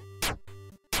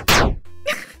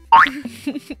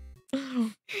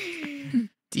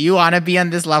 Do you want to be on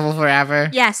this level forever?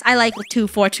 Yes, I like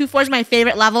 2-4. 2-4 is my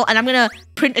favorite level, and I'm gonna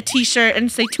print a T-shirt and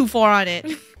say 2-4 on it.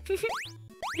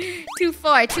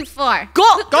 2-4.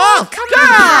 Go! Go! Come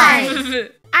on.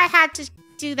 I had to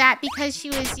do that because she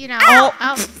was, you know. Oh.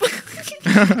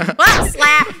 What?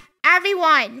 Slap.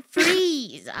 Everyone,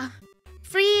 freeze.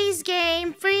 Freeze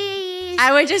game, freeze.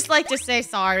 I would just like to say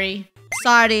sorry.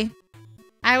 Sorry.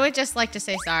 I would just like to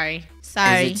say sorry.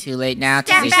 Sorry. Is it too late now to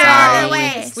Step say out of sorry? the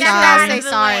way. We Step should out all of say the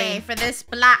sorry. way for this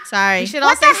block. Sorry. We should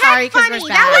all say sorry because we're Funny?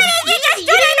 bad. That was easy. You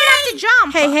didn't even have to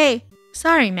jump. Hey.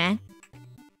 Sorry, man.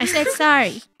 I said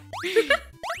sorry.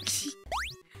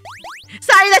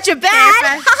 Sorry that you're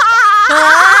bad. Oh,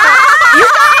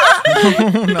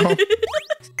 no.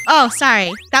 Oh,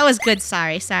 sorry. That was good.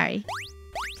 Sorry.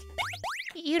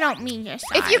 You don't mean you're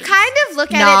sorry. If you kind of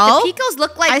look at No. it, the Picos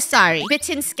look like I'm sorry.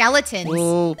 bitten skeletons.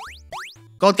 Ooh.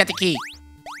 Gold, get the key.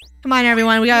 Come on,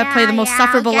 everyone. We gotta play the most Yeah,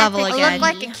 sufferable I'll get level the- It again. looked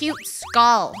like a cute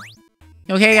skull.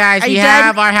 Okay, guys, Are we you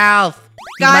have dead? our health.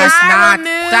 We Guys, must not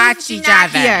remove- touch do each not-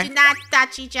 other. Here. Do not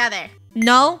touch each other.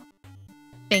 No?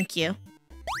 Thank you.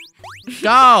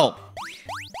 Go.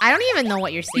 I don't even know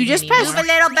what you're saying. You just anymore. Move a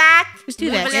little back. Just do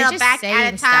Move this. a You're little just back at a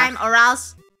saying time, stuff. or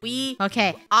else we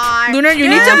Okay. are. Lunar, you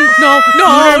need to... doomed. No.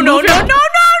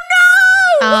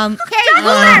 Okay,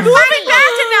 Lunar, moving funny.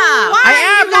 back enough. Why I are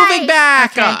am you moving guys-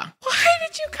 back. Okay. Why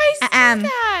did you guys do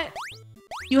that?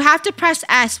 You have to press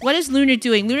S. What is Lunar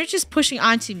doing? Lunar's just pushing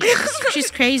onto me. She's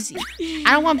crazy.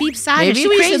 I don't want to be beside her. Maybe She's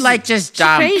we crazy. should like just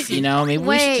jump. crazy. You know, maybe we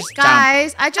Wait, should just jump.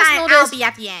 guys, I just Fine, I'll noticed. be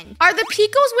at the end. Are the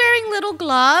Picos wearing little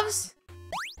gloves?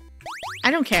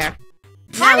 I don't care.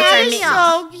 Now it's our That is meal.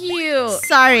 so cute.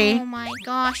 Sorry. Oh my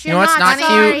gosh, You know what's not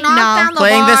funny. cute? Knock No. down the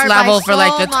Playing this bar level by for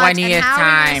like the so much, and 20th how are we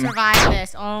gonna time. Survive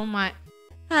this. Oh my.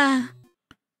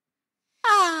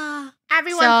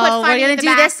 Everyone So put we're Funny gonna in the do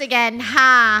back. this again,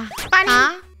 huh? Funny.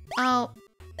 Huh? Oh,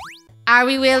 Are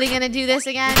we really gonna do this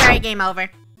again? sorry, game over.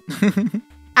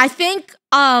 I think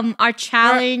our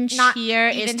challenge not here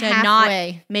is even to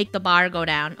halfway. not make the bar go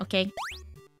down, okay?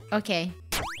 Okay.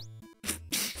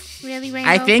 Really, Rainbow?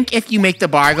 I think if you make the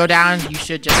bar go down, you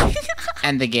should just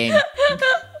end the game.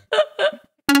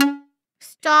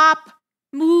 Stop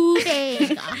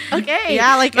moving. Okay.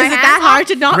 Yeah, like, My is it hands that off- hard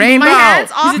to not Rainbow, move?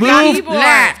 hands off the move keyboard.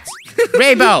 left.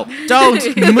 Rainbow, don't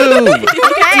move.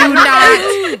 Okay. Do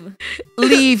not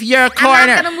leave your corner. I'm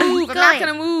not gonna move. I'm not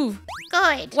gonna move.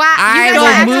 Good. Wow, I you guys will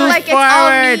are acting move like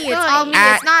forward it's all me.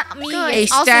 at It's not me. Good. A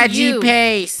It's also steady you.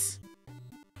 pace.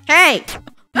 Hey.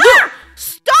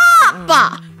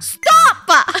 Stop! Stop!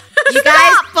 You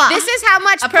guys, Stop! this is how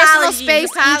much personal space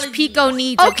each Pico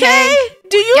needs. Okay?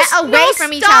 Do you Get away no,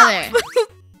 from each stop. other.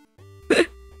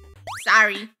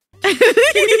 Sorry.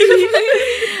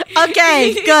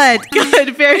 Okay, good,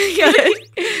 very good.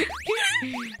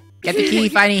 Get the key,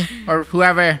 Funneh, or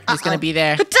whoever is gonna be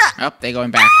there. Oh, they're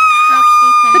going back.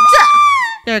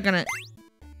 They're gonna.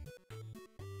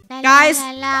 Guys,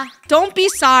 don't be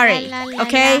sorry,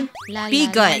 okay? Be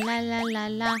good.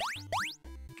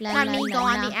 Let me go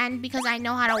on the end because I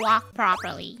know how to walk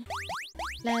properly.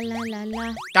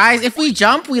 Guys, if we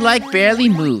jump, we like barely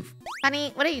move.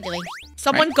 Funneh, what are you doing?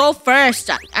 Someone go first.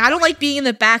 I don't like being in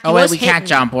the back. Oh You wait, always we hit can't me.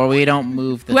 jump, or we don't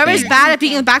move the Whoever's thing. bad at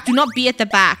being in the back, do not be at the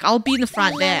back. I'll be in the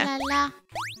front there.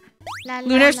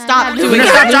 Lunar, stop doing Lunar, that.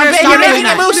 stop jumping! Stop You're doing making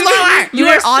that. it move slower!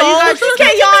 Lunar, all you guys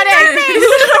chaotic.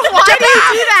 Why do you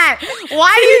do that?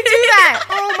 Why do you do that?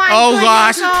 Oh my Oh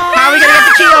gosh, how are we gonna get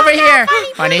the key over here?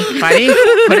 Funneh,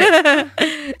 put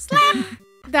it.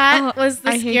 That was the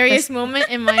I hate scariest this. moment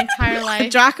in my entire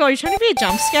life. Draco, are you trying to be a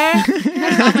jump scare?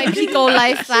 My Pico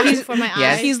life flashes before my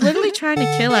Yes. eyes. He's literally trying to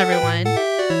kill everyone.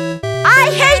 I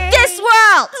hate this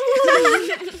world!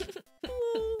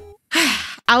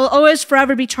 I will always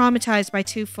forever be traumatized by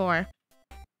 2-4.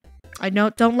 I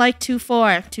don't like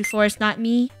 2-4. 2-4 is not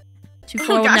me. 2-4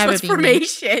 will never be me.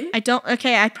 formation? I don't.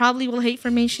 Okay, I probably will hate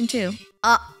formation too.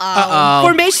 Uh-oh.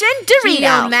 Formation Dorito.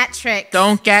 Geometric.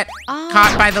 Don't get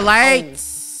caught by the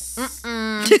lights.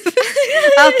 Oh,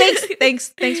 thanks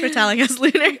for telling us,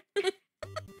 Lunar.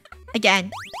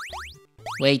 Again.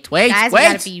 Wait. Guys, we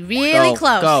gotta be really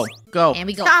close. Go. And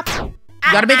we go. Stop.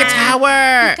 You gotta make a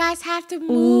tower. You guys have to move.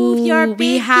 Ooh, Your we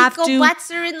big have Pico to- butts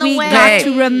are in the We way. got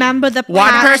to remember the One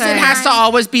pattern. person has to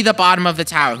always be the bottom of the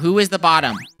tower. Who is the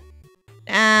bottom?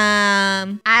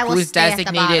 I will Who's stay at the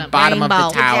designated bottom. bottom of Rainbow.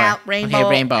 the tower? Rainbow, Okay,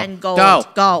 rainbow. and gold.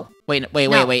 Go. Wait.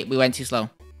 No. We went too slow.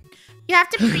 You have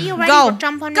to be ready Go. to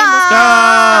jump on Go. Rainbow's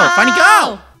Go. Funny,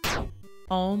 go.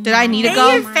 Oh Did I need to They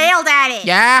go? failed at it.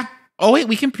 Yeah. Oh wait,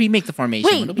 we can pre-make the formation.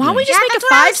 Wait, What are why don't we doing? just make a that's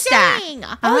what I'm 5-stack? saying.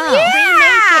 Oh,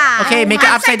 yeah. Okay, make an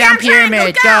upside down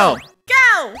pyramid. Go.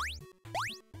 Go.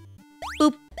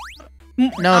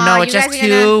 No, it's you just guys are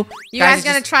two. You guys just-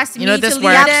 gonna trust me you know to this lead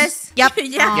works. this? Yep.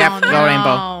 Yep, go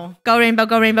rainbow. Go rainbow,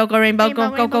 go rainbow, go rainbow,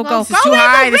 Rainbow, go. This is too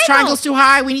high. This triangle's too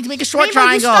high. We need to make a short Rainbow, you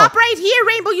triangle. stop right here.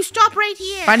 Rainbow, you stop right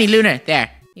here. Funny, Lunar.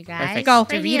 There. You guys. Perfect. Go.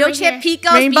 Right here, Dorito right chip here.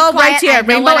 Picos. Rainbow be quiet. right here. I know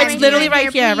Rainbow, what it's I'm literally doing.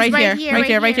 right here, right here. Yes, good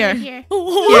Okay,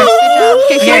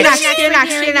 job. here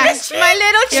Okay. next. My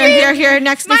little cheek. Here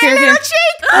next. My Here. little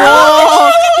cheek.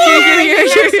 Oh, here.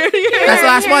 That's the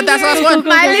last one. That's the last one.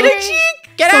 My little cheek.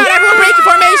 Get out. Everyone break the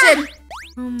formation.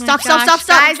 Stop.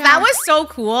 Guys, that was so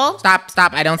cool. Stop.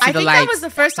 I don't see I the think lights. that was the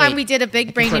first time Wait. we did a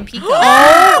big brain in Pico.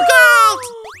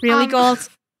 Really, Gold?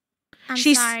 I'm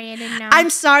She's- sorry, I didn't know. I'm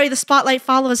sorry, the spotlight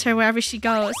follows her wherever she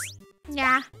goes.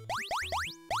 Yeah.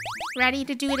 Ready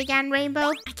to do it again,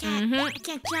 Rainbow? I can't. Mhm. I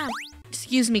can't jump.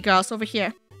 Excuse me, girls, over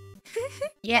here.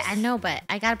 Yeah, I know, but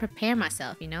I gotta prepare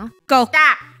myself, you know? Go,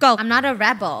 Stop. go, I'm not a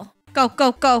rebel. go.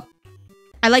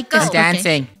 I like this. I'm looking.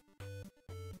 dancing.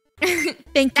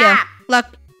 Thank you. Stop. Look,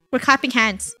 we're clapping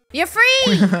hands. You're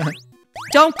free.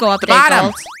 Don't go up The there,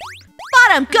 bottom. Gold.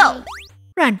 Bottom, go.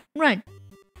 Run.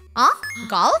 Huh?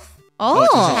 Golf? Oh,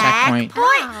 it's just a Oh. checkpoint.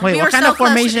 Point. Wait, We what were kind so of close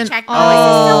to the formation? checkpoint.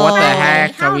 Oh, what the funny.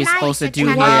 heck How are we nice supposed to the do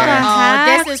checkpoint. here? Huh?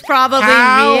 Oh, this is probably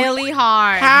How? really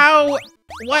hard. How?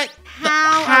 What?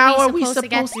 How are we to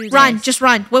get supposed through Run, this? just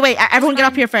run. Wait, everyone get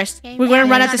up here first. Okay, We're gonna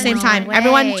okay, run at the no same time. way.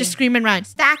 Everyone just scream and run.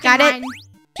 Stack Got and it? run.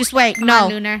 Just wait. Come on,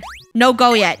 No. Lunar. No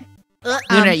go yet.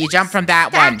 Lunar, you jump from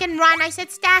that one. Stack and run. I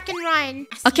said stack and run.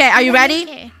 Okay, are you ready?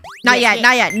 Okay. Not Yes,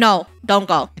 yet. No, don't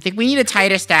go. I think we need a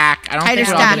tighter stack. I don't Tighter think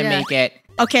we're all stack. gonna make it.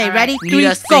 Okay, All right. ready? We 3, need a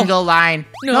go. single line.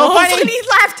 No, Funny. Funny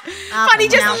left. Funny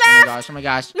just no. left. Oh my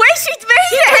gosh. Wait, she's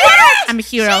made it. I'm a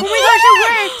hero. Oh my gosh, it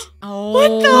worked. Oh. What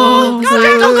the? Oh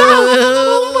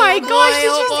my gosh, did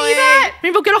you see that?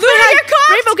 Rainbow, get off Lunar, my head. you're caught.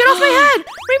 Rainbow, get off my head.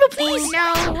 Rainbow, please. No,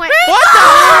 what? What the?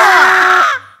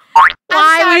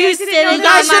 Why are you I didn't know sitting on You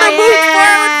guys should have my moved head?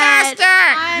 forward faster.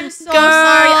 I'm so Girl.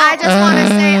 sorry. I just want to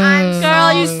say I'm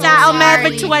Girl, you so sat on that for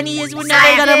sorry. 20 years. We're I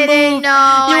never gonna didn't move.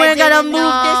 know. You I weren't gonna didn't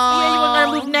move this year. You weren't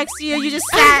gonna know. move next year. You just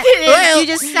sat. didn't. You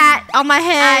just sat on my I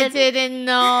head. didn't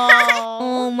know.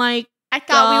 Oh my. I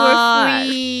thought we God. were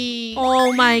free.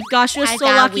 Oh my gosh. You're I so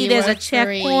thought lucky. we There's were a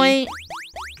checkpoint.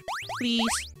 Please.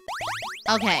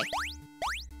 Okay.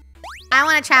 I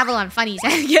want to travel on Funny's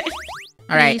head.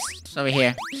 All right, Please. it's over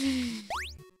here.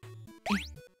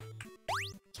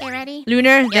 Okay, ready?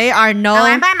 Lunar, they are no. Oh,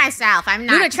 I'm by myself. I'm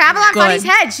not. Luna, travel on Good. Funny's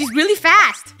head. She's really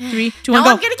fast. 3, 2, No, 1,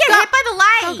 I'm go. gonna get hit by the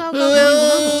light.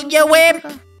 Ooh, you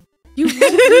wimp. You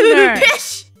Lunar.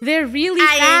 Fish. They're really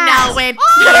I fast. ain't no whip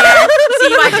here.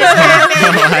 See what just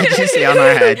happened? What did you say on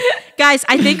our head? Guys,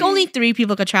 I think only 3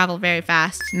 people could travel very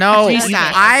fast. No, A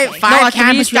 3-stack. five No, a can, but 3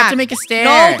 you have stack. to make a stair.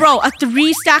 No, bro, a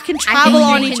 3-stack can travel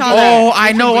on you each can other. do Oh, I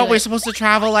You know can what do we're it. supposed to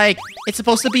travel like. It's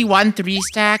supposed to be 1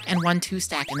 3-stack and 1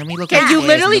 2-stack, and then we look. Okay, at you stairs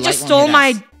literally and the just light won't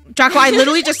stole hit my... us. Draco, I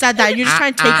literally just said that. You're just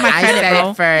trying to take my credit, I said bro.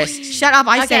 it first. Shut up,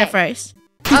 I said it Okay. first.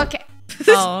 Okay.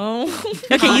 Oh.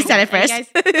 Okay, you said it first.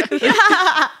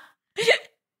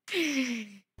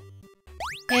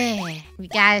 Hey, you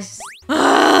guys, we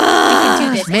can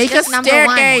do this. Make It's a just number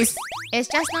staircase. one. It's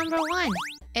just number one.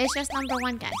 It's just number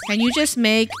one, guys. Can you just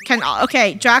make...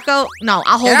 Okay, Draco... No,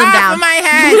 I'll hold Get him off down. of my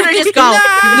head. Lunar, just go. No!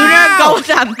 Lunar, go with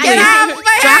them, Get please. off of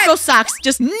my head. Draco sucks.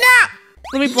 Just... No.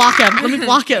 Let me block him. Let me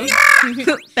block him.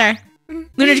 There.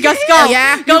 Lunar, just go. Oh,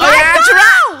 yeah. Go,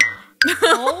 Oh, yeah.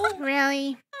 Oh,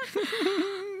 really?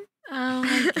 Oh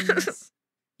my goodness.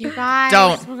 You guys,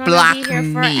 Don't we're gonna block be here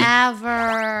me.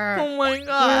 forever. Oh my We're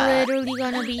god. literally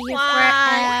gonna be here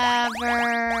Why?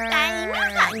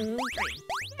 forever.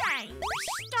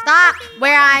 Stop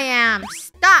where I am.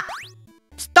 Stop.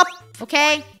 Stop.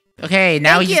 Okay? Okay,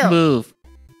 now Thank you just you. move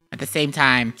at the same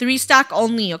time. 3-stack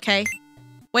only, okay?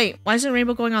 Wait, why isn't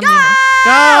Rainbow going on Lunar?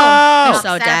 Go.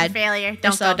 So dead. Failure.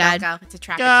 They're so dead. Don't go. It's a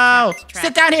trap. Go. It's a trap.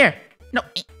 Sit down here. No.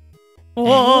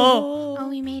 Oh. Oh,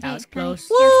 we made That it. was close.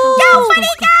 Woo. Go, Funny,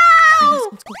 go!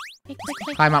 Quick, quick,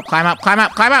 quick. Climb up, climb up, climb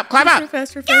up, climb up, climb up.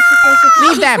 Faster, faster, faster.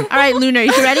 Leave them. All right, Lunar,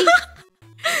 you ready? Go.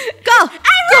 I'm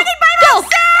running by myself!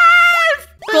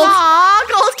 Gold. Aw,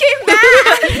 Gold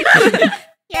came back!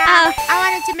 Yeah,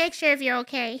 I wanted to make sure if you're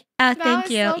okay. Thank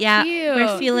was you. so Yeah, cute.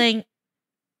 we're feeling...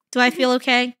 Do I feel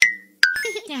okay?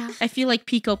 Yeah. I feel like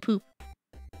Pico poop.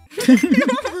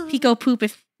 Pico poop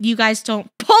if you guys don't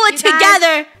pull it You guys-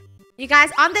 together. You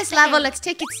guys, on this level, let's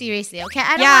take it seriously, okay? I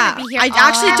don't Yeah, want to be here I all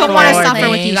actually don't want to hour. suffer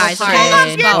with you guys, Formation, okay? Pull up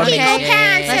your Let's go. Pico formation,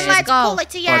 pants Let's and just let's go. pull it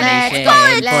together. Formation, Let's pull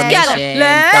it together. formation,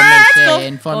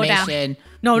 Let's go. formation.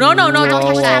 No, no, no, no, don't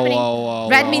touch what's that. happening?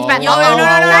 Red means bad. No, no, no, no,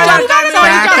 no, no. You gotta know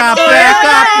Back you up, gotta back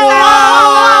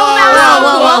up.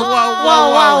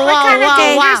 Whoa. What kind of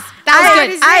Okay. dangerous That was thought good.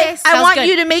 is this? I was want good.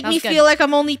 you to make That me was good. feel like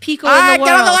I'm only Pico in Alright, the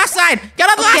get on the world. left side. Get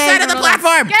on the left Okay, side of the get on the left.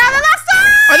 platform. Get on the left side!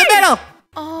 Or the middle.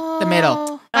 Oh. The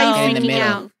middle. Why are you In the freaking middle.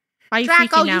 out? Why are you Draco,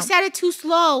 freaking you out? said it too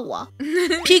slow.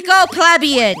 Pico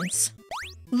plebeians.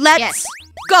 Let's Yes.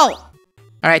 go.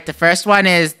 Alright, the first one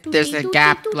is there's a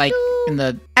gap like in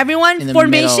the Everyone, In the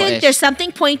formation. middle-ish. There's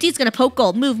something pointy. It's gonna poke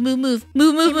gold. Move, move, move,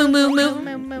 move, move, move,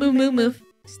 move, move, move.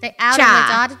 Stay out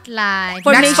Cha. of the dotted line.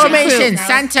 next formation, crew.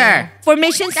 center.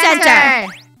 Formation center.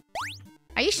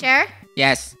 Are you sure?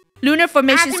 Yes. Lunar I have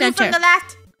formation to move from center. the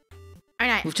left. All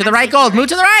right. Move to the right, gold. Move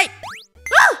to the right.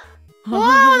 Whoa,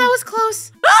 that was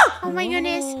close. Oh my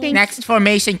goodness. Next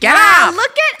formation, get Wow, up.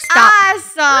 look at Stop. us.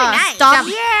 Stop.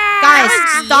 Yeah. Guys,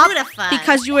 that was stop beautiful.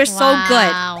 because you were so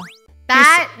good. Wow.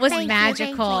 that was thank you,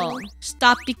 magical. thank you.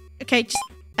 Stop. Okay, just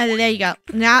there you go.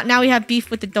 Now we have beef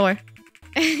with the door.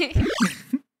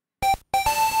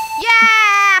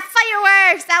 Yeah,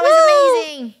 fireworks. That was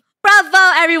amazing. Bravo,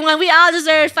 everyone. We all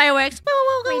deserve fireworks.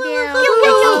 We do.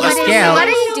 Let's go. What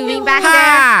are you doing back there?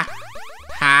 Ha.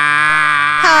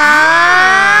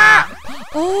 Ha.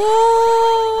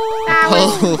 Oh. That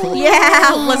was Oh.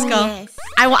 Yeah, let's go. yes.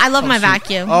 I love my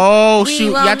vacuum. Oh We shoot!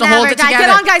 You will have to hold never it die. together.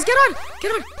 Get on, guys. Get on.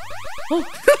 Get on.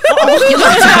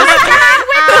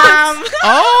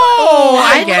 Oh,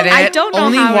 I I get it. I don't know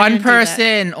Only how we're one gonna do that.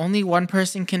 person. Only one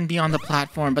person can be on the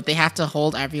platform, but they have to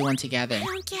hold everyone together.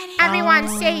 Everyone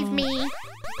save me.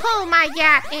 Pull my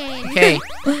gap in. Okay,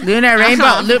 Luna,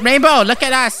 Rainbow, Rainbow, look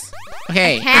at us.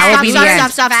 Okay, Okay, I will stop, be stop, the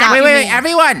end. stop, stop. Wait,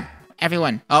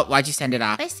 everyone. Oh, why'd you send it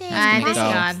off? Listen. That's This is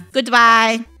go. gone.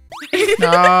 Goodbye.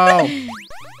 No.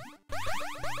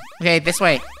 Okay, this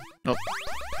way. Oh.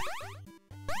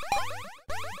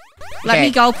 Let Okay.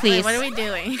 me go, please. What are we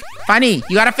doing? Funny,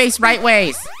 you gotta face right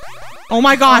ways. Oh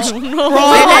my gosh. Right there.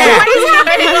 What is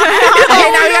happening? Okay,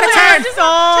 now you gotta turn. So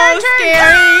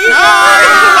scary.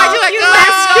 Oh, why'd you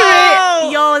let go?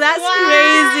 Yo, that's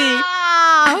crazy.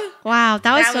 Wow,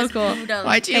 that was so cool.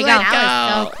 Why'd you Hey, let go. go?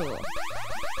 That was so cool.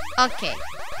 Okay.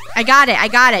 I got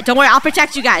it. Don't worry, I'll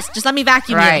protect you guys. Just let me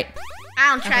vacuum Right. I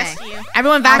don't trust you.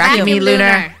 Everyone Vacuum vacuum. me,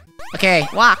 Lunar. Okay,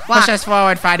 Walk. push us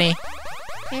forward, Funny.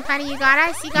 Okay, Funny, you got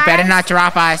us? You You got better us? not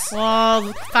drop us. Whoa.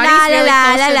 La Funny's la really la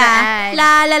close la to the la edge.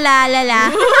 la la la la la.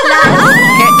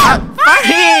 Okay,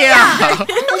 Funny! Oh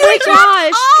my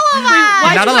gosh!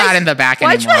 You're not allowed in the back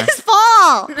Why'd anymore. you guys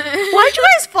fall? Why'd you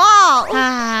guys fall?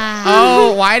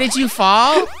 Oh, why did you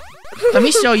fall? Let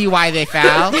me show you why they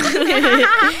fell. Hey,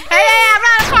 I'm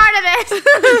not a part of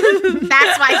this.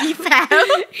 That's why he fell.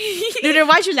 Luna,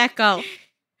 why'd you let go?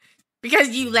 Because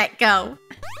you let go.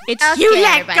 It's Okay, You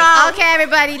let everybody. go. Okay,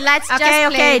 everybody, let's just okay.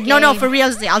 play the No, game. for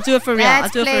real. I'll do it for real. I'll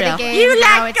Let's do it for play the real. game. You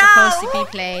how let it's go. supposed to be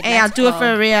played. Hey, I'll Let's do it go.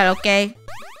 for real, okay?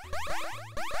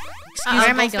 Where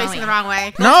am I going? facing the wrong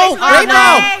way? No, Oh, Rainbow!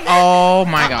 no. Oh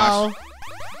my gosh.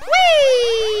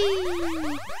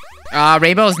 Whee!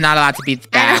 Rainbow's not allowed to be the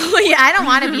back. I don't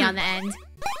want to be on the end.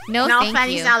 No, No, thank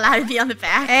Fanny's you. not allowed to be on the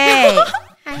back. Hey,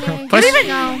 Push. Luna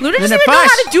doesn't Luna, even know push. how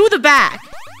to do the back.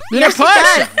 Luna, push!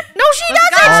 No, she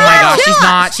doesn't. Oh my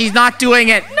gosh, she's not doing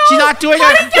it. She's not doing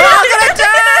it. We're all gonna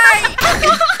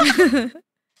die!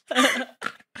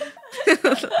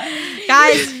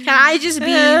 Guys, can I just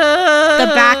be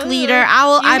the back leader?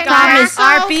 I can promise.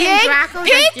 Draco, RP. King Draco,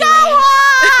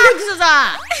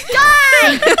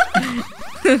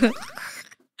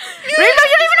 Rainbow, you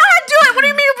don't even know how to do it. What do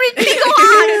you mean you bring Pico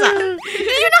Hogs?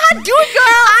 You know how to do it,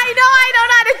 girl. I know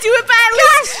how to do it, but at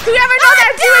least whoever knows how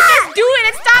to do it, just do it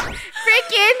and stop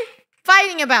freaking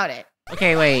fighting about it.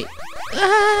 Okay, wait.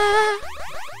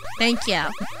 Thank you.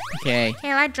 Okay.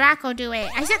 Okay, let Draco do it.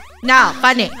 I said, No,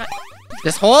 funny.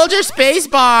 Just hold your space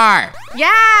bar.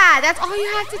 yeah, that's all you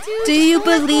have to do. Do you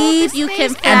believe you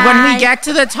can fly? And when we get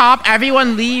to the top,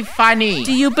 everyone leave funny.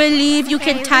 Do you believe you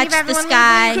can touch the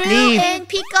sky? Leave. In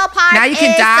Pico Park. Now you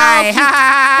can is die. so Ha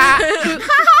ha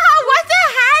What the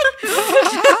heck?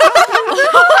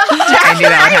 I knew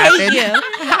that would happen.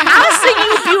 I was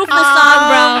singing a beautiful song,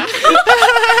 bro.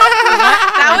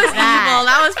 That was evil.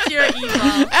 That was pure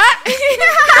evil.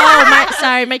 Oh,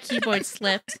 sorry, my keyboard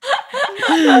slipped.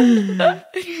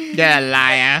 You're a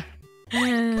liar.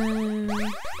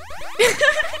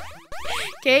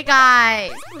 Okay,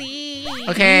 guys, please.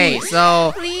 Okay,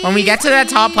 so when we get to that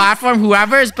top platform,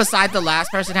 whoever is beside the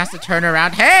last person has to turn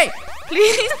around. Hey!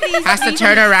 Please. Has to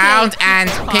turn around and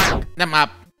pick them up.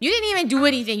 You didn't even do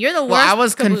anything. You're the worst. Well, I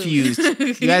was caboose.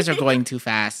 confused. You guys are going too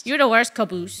fast. You're the worst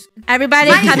caboose. Everybody,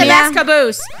 Funny's come the best here.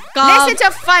 caboose. Go. Listen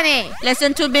to Funny.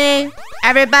 Listen to me.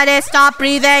 Everybody, stop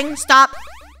breathing. Stop.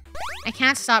 I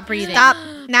can't stop breathing. Stop.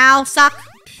 Now, suck.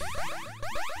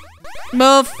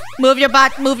 Move. Move your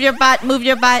butt. Move your butt. Move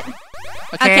your butt.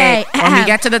 Okay, Okay. when we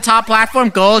get to the top platform,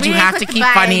 Gold, you Really have to quick keep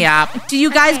bye. Funny up. Do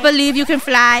you guys believe you can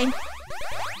fly?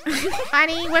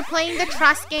 Funny, we're playing the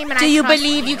trust game, and Do I you trust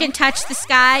believe you can touch the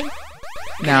sky?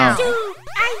 No.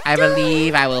 I I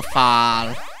believe I will fall.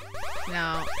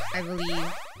 No, I believe.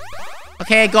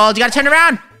 Okay, Gold, you gotta turn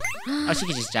around. Oh, she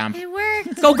can just jump. It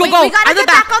worked. Go, go, Wait, go. we gotta I'm the get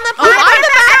back. back on the Oh, I'm platform.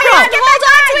 the back row. Everyone get hold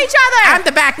on to each other. I'm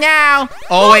the back now.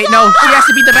 Oh, wait, no. She has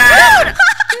to be the back.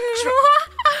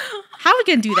 How are we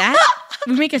gonna do that?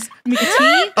 We make a T?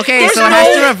 Okay, There's so it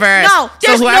has to reverse. No, so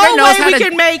there's whoever no knows way how we to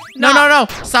can make. No.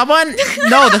 Someone.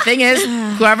 No, the thing is,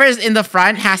 whoever's in the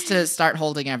front has to start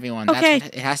holding everyone. Okay. That's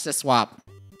what, it has to swap.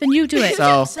 Then you do it.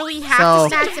 So We have So-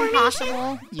 to. That's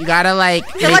impossible. you gotta like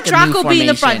Okay, make let a new Draco be in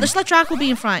the front. formation. Let's let Draco be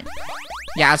in front.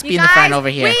 Yeah, let's be You in the front guys, over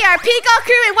here. We are Pico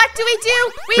Crew, and what do?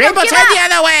 We Rainbow, don't give turn up. the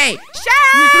other way.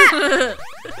 Shut up.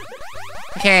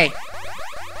 Okay.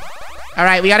 All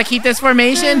right, we gotta keep this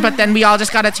formation, but then we all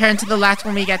just gotta turn to the left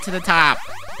when we get to the top.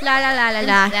 La la la la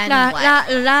la Then la what? la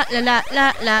la la la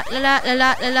la la la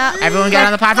la la la. Everyone get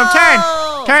on the platform.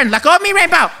 Turn. Let go of me,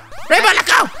 Rainbow. Rainbow, let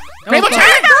go. Rainbow, turn.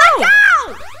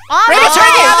 Rainbow,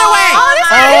 turn the other way.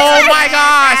 Oh my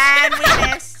gosh. And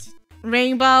we missed.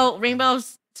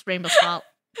 Rainbow's it's Rainbow's fault.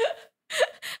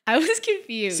 I was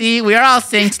confused. See, we are all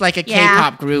synced like a Yeah.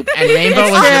 K-pop group, and Rainbow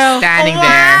was true. just standing there.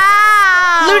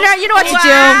 Wow. Luna, you know what to do.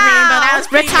 Rainbow, that was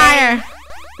pretty Retire.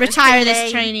 Retire this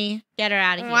pretty trainee. Get her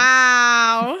out of here.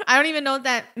 Wow. I don't even know what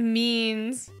that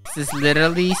means. This is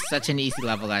literally such an easy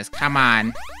level, guys. Come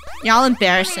on. Y'all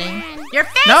embarrassing. Your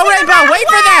face. No, Rainbow, wait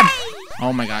for them.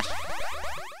 Oh my gosh.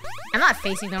 I'm not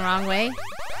facing the wrong way.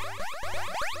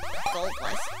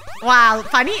 Wow,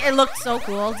 funny. It looked so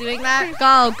cool doing that.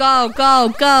 Go, go,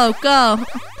 go, go, go.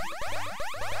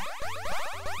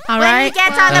 All When we right.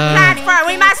 get on the platform,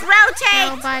 we must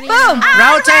rotate. Nobody. Boom.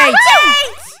 Rotate.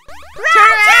 Turn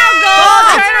around,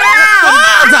 Gold. Turn around.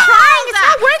 Gold. I'm trying. It's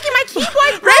not working. My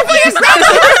keyboard.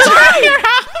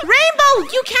 Rainbow,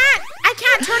 you can't. I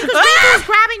can't turn because Rainbow is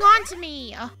grabbing onto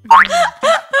me. What are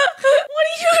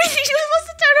you doing? You're supposed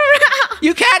to turn around.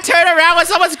 You can't turn around when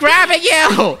someone's grabbing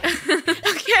you.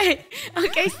 Okay.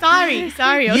 Okay. Sorry.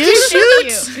 Okay, You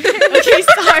shoot. Okay.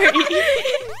 Sorry.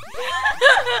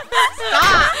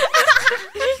 Stop.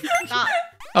 Stop.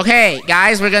 Okay,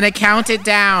 guys, we're gonna count it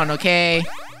down, okay?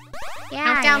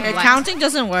 Yeah. Countdown. Your What? counting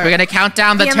doesn't work. We're gonna count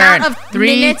down the, The turn. amount of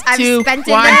 3, minutes I've 2, spent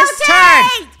in 1, this. turn!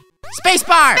 Space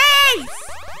bar!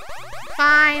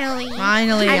 Finally.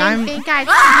 Finally, I I'm. didn't think I'd.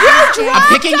 I'm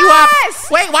picking you up!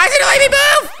 Wait, why is it letting me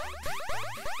move?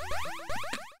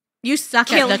 You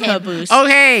suck at the caboose.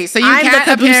 Okay, so you I'm the can't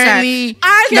cabooser. apparently...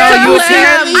 I'm the No, you caboose.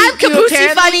 apparently- I'm you caboosey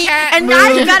apparently funny, can't and move.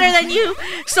 I'm better than you.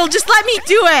 So just let me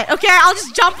do it, okay? I'll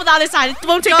just jump on the other side. It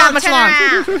won't take that much turn long.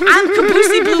 around. I'm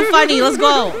caboosey blue funny. Let's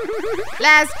go.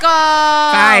 Let's go.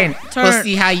 Fine, we'll turn.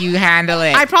 see how you handle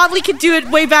it. I probably could do it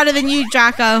way better than you,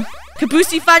 Draco.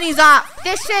 Caboosey funny's up.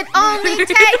 This should only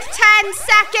take 10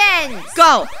 seconds.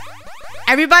 Go.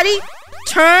 Everybody,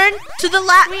 turn to the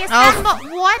left. Reassemble.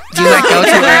 What the? You let go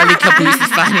too early, Caboose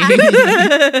is funny.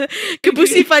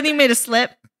 Caboosey funny made a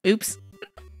slip. Oops.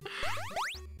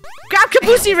 Grab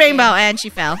Caboosey Rainbow, and she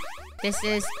fell. This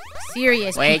is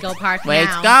serious, Wait, Pico Park wait,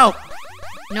 now. go!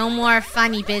 No more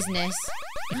funny business.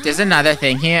 If there's another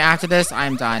thing here after this,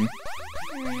 I'm done.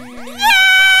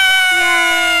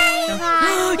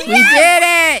 We did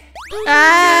it!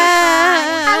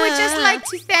 I would just like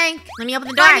to thank. Let me open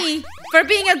the door. Funny for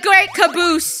being a great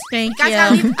caboose. Thank Guys,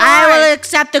 gotta leave you. the I door. will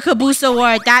accept the Caboose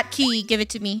award. That key, give it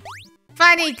to me.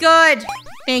 Funny, good.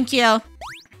 Thank you.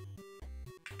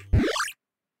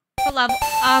 What level?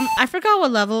 I forgot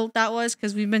what level that was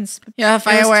because we've been. Yeah, It was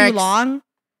fireworks. too long.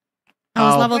 That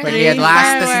was level but 3.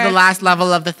 yeah, this is the last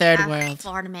level of the third world.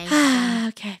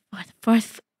 Okay,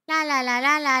 fourth. La la la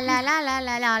la la la la la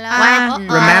la la la. What?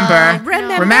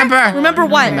 Remember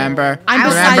what? Remember. I'm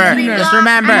beside Remember. Lunar. Just I'm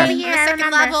over remember. here. I second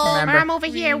remember. level. Remember. I'm over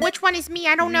here. Which one is me?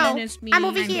 I don't know. It's me. I'm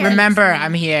over here. Remember,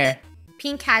 I'm here.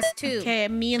 Pink has 2. Okay,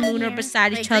 me and Lunar here.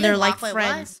 beside Wait, each other green like block, wait,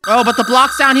 friends. Oh, but the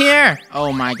block's down here.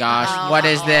 Oh my gosh, what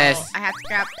is this? I have to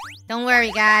grab. Don't worry,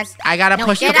 guys. I gotta No,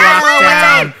 push the get block out of the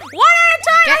down. One at a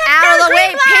time. Get out of the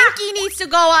way. Pinky needs to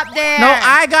go up there. No,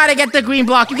 I gotta get the green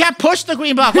block. You can't push the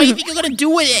green block. What do you think you're gonna do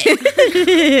with it?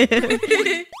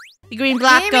 The green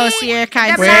block Gimme goes here,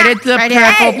 kind the of. Where did the Right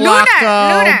purple here. block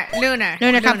go? Lunar,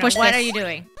 come push What this. are you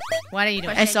doing? What are you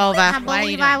doing? It's over. I What are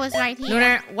you believe I doing? was right here.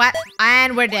 Lunar, what?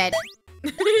 And we're dead.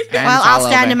 And Well, it's I'll all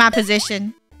stand over. in my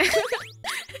position. This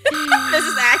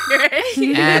is accurate.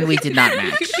 And we did not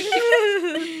match.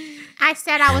 I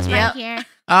said I was Yep. right here.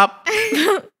 Up.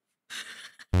 Wait,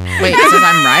 it says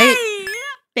I'm right?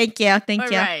 Thank you, thank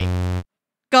you. Alright.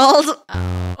 Gold.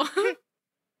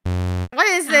 What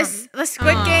is this? The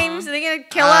Squid Aw. Games? Are they gonna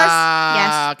kill us?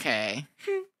 Yes. Okay.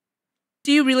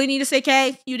 Do you really need to say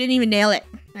K? You didn't even nail it.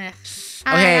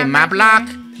 Okay, my block.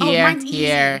 Here, mine's easy.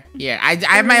 here. I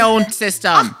have my own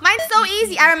system. Oh, mine's so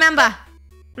easy. I remember.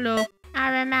 Blue. I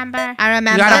remember. I You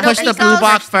remember. gotta push the Little blue pieces.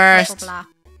 block first.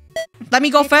 Let me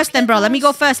go first then, bro. Let me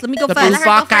go first. The Let blue her go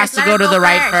block has first, to let go her to go the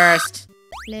right first. first.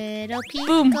 Little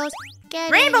Boom. Picos, get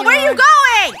in Rainbow, where are your- you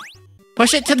going?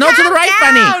 Push it to the right,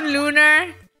 Bunny. Down, Lunar.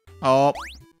 Oh.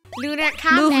 Lunar,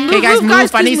 calm Move, down. move. Okay, guys, move. guys,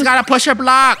 please Bunny's move. gotta push her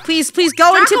block. Please go into Draco,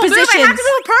 move. I have positions. to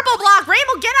move a purple block.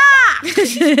 Rainbow, get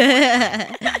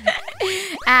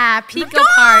up. Pico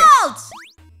Park.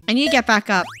 I need to get back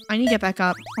up.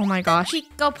 Oh my gosh.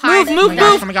 Pico Park. Move,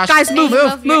 Oh my gosh. Guys, move,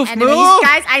 Move, move. enemies.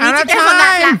 Guys, I I need don't to have get on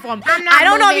that time. platform. I'm not I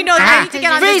don't know if you know. moving. I need to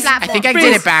get on Freeze. this I platform. think I Freeze.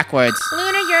 did it backwards.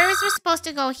 Lunar, yours was supposed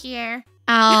to go here.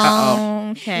 Oh,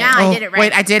 okay. Now I did it right.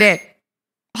 Wait, I did it.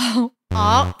 Oh.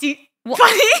 Oh, funny. No, wrong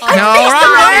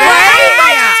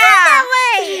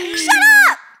way.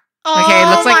 Okay,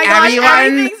 looks like my gosh, everyone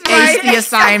everything's right. aced the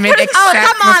assignment except Oh,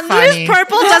 come for on. Luna's Funny.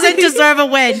 purple doesn't deserve a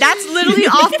win. That's literally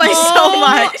off by so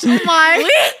much. Oh my.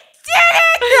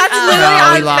 That's No,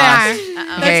 literally we unfair.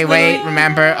 lost. Okay, wait,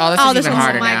 remember? Oh, this Oh, is this even one's-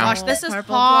 harder Oh my now. gosh, this is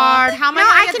Purple hard. How am No, I I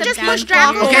gonna can get just the push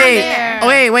down Draco block? over Okay, there. oh,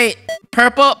 wait.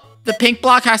 Purple, the pink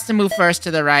block has to move first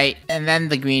to the right, and then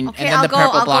the green, Okay, and then I'll the go-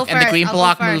 purple I'll go block, and the first, green I'll go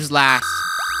block first. moves last.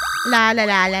 La la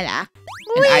la la la.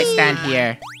 And I stand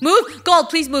here. Move, Gold,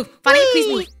 please move. Funny, please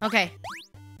move. Okay.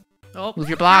 Oh. Move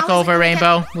your block How is it over, gonna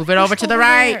Rainbow. Move it over to the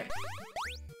right.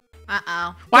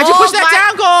 Uh-oh. Why'd you push that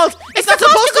down, Gold? It's not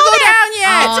supposed to go down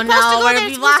yet. Oh supposed to no, go there,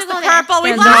 we've it's lost supposed the to go there. purple.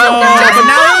 We've No, lost No, the but purple.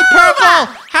 now we need purple.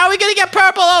 How are we gonna get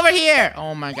purple over here?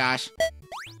 Oh my gosh.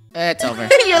 It's over.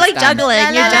 You're like It's done.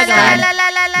 juggling. You're It's juggling. done.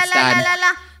 It's done.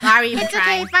 Sorry, It's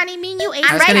okay, Funny. Me and you ate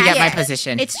I was right gonna get here. my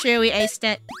position. It's true. We aced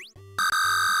it.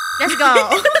 Let's go.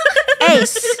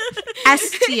 Ace. S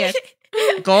tier.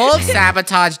 Gold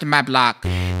sabotaged my block.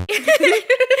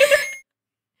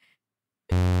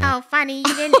 Oh, Funny.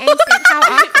 You didn't ace it. How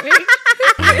awkward.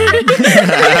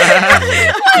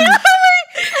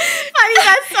 Funny,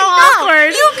 that's so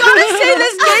awkward. You gotta say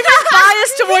this game is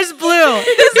biased towards blue.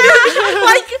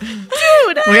 Like,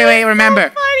 dude. Wait,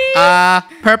 remember.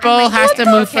 Purple has to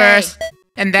move Okay. first,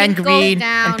 and then Pink goes green,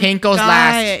 down. and pink goes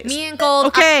last. Guys. Me and Gold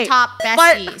Okay, up top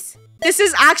besties. This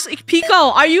is actually Pico.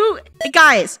 Are you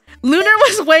guys? Lunar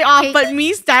was way off, Hey. but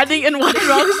me standing in one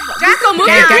row. Draco, move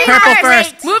Okay, your get green purple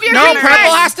first. first. Move your No, green purple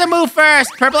first. has to move first.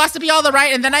 Purple has to be all the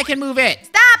right, and then I can move it.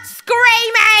 Stop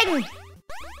screaming!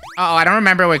 Oh, I don't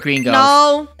remember where green goes.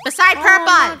 No. Beside Oh purple.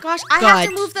 my gosh, I have to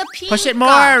God. move the pink. Push it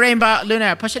more, Rainbow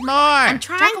Luna. Push it more. I'm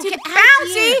trying Draco, to get get out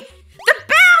bouncy. here. The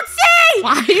bouncy!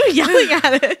 Why are you yelling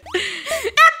at it?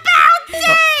 The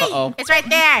bouncy! Uh-oh. It's right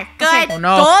there. Good. Oh,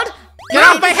 no. Gold. Get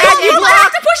off my head, you You block!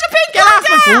 have to push the pink Get block off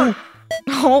my... down.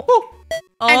 Ooh.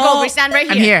 Oh. And Gold, we stand right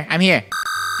here. I'm here.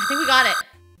 I think we got it.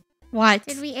 What?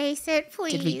 Did we ace it,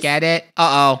 please? Did we get it?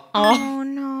 Uh-oh. Oh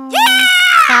no.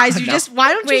 Guys, you No. just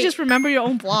why don't Wait. you just remember your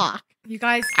own block? You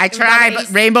guys. I it was not tried, an but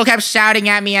ace. Rainbow kept shouting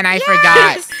at me, and I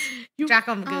forgot.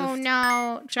 Draco goofed. Oh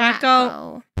no.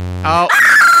 Draco. Oh.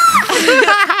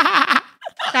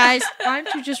 Guys, why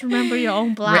don't you just remember your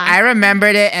own block? I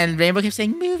remembered it, and Rainbow kept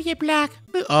saying, "Move your block."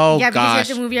 Oh Yeah, because gosh. you have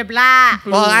to move your block.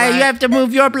 Well, you have to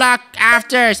move your block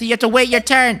after, so you have to wait your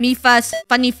turn. Me first.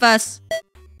 Funny first.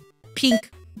 Pink.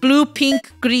 Blue,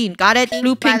 pink, green. Got it?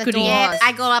 Blue, by pink, the green. door.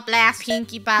 I go up last.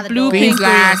 Pinky by the Blue, door. pink, Green's green.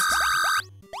 last.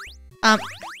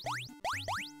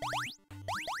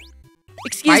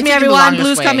 Excuse Why'd me, you do the everyone. longest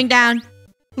Blue's way? coming down.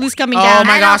 Blue's coming Oh down.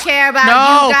 my I gosh. don't care about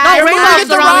No. you guys. No, Rainbow's Rainbow's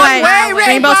the wrong way. Rainbow.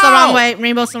 Rainbow's the wrong way.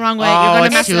 Rainbow's the wrong way. Oh, You're gonna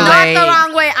it's mess too it It's up. not late. the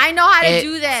wrong way. I know how to It's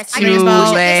do this. I too can just push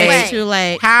it late. this It's way. too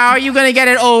late. How are you gonna get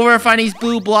it over Funny's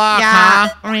blue block, Yeah,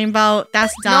 huh? Rainbow,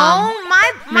 that's dumb. No,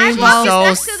 my Rainbow. block So is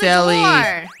next to the silly.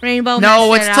 door. Rainbow, No,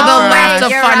 messed it's it to the up. left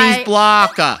of You're Funny's right.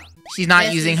 block. She's not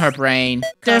This using is- her brain.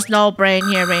 There's no brain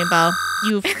here, Rainbow.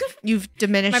 You've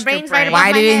diminished My your brain's brain. right above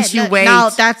Why my didn't head. you Look. wait? No,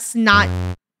 that's not.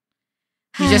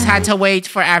 You just had to wait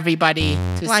for everybody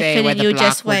to Why say where couldn't the you block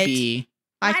just would wait? be.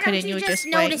 Why Why couldn't don't you you just just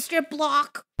wait? notice your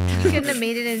block? You couldn't have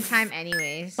made it in time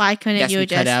anyways. Why couldn't Yes, you we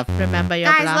just could've. remember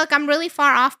your Guys, block? look, I'm really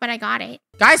far off, but I got it.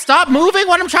 Guys, stop moving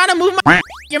when I'm trying to move my...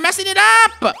 You're messing it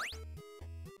up!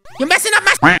 You're messing up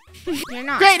my... You're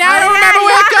not. Great, now I don't Oh, remember yeah,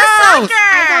 where it you're a goes! sucker.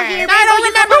 I go here, Now I don't Rainbow, you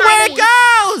remember go where it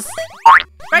behind me. goes!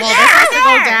 Right Well, there, this has right to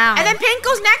go there. down. And then pink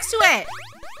goes next to it.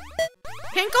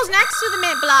 Pink goes next to the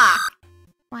mint block.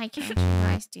 Why can't you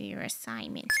guys do your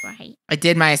assignments right? I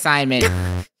did my assignment.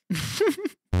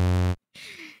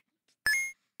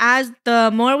 As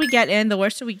the more we get in, the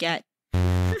worse we get.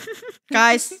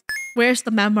 Guys, where's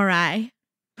the memory? I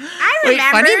Wait,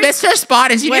 remember. Funny missed her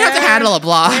spot and she didn't have to Where- handle a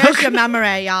block. Where's your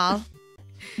memory, y'all?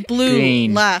 Blue,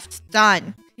 Green. left,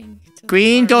 done.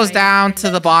 Green goes down to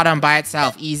the bottom by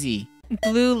itself. Easy.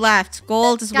 Blue, left.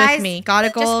 Gold is Guys, with me. Got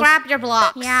it, Just gold? grab your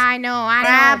blocks. Yeah, I know. I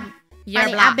Grab know. your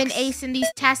Honey, I've been blocks. acing these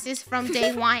tests from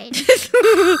day one.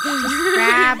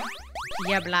 Grab.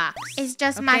 Your blocks. It's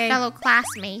just my Okay. fellow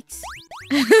classmates.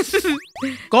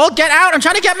 Gold, get out. I'm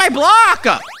trying to get my block.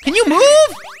 Can you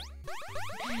move?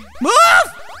 Move!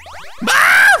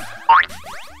 Move!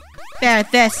 There,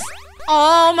 this.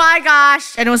 Oh my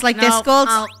gosh. And it was like this, No, gold?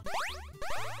 oh.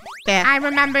 There, I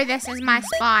remember this is my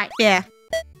spot. there.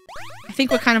 I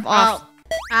think we're kind of off.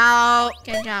 Oh.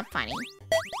 Good job, Funny.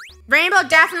 Rainbow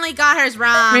definitely got hers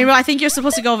wrong. Rainbow, I think you're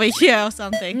supposed to go over here or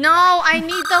something. No, I need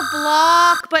the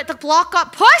block, but the block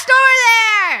got pushed over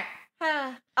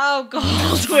there. Oh, gold.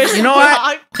 Where's You know the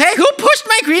what? block? Hey, who pushed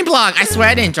my green block? I swear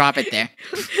I didn't drop it there.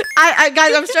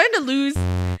 Guys, I'm starting to lose.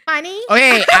 Funny?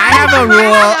 Okay, I have a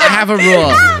rule. I have a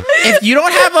rule. If you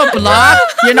don't have a block,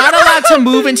 you're not allowed to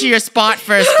move into your spot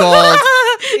first, Gold.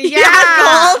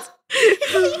 Yeah,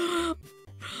 gold.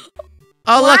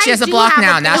 Oh, Well, look, she I has a do block have a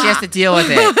now. Now she has to block. deal with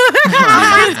it.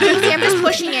 Mine's easy. I'm just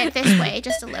pushing it this way,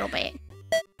 just a little bit.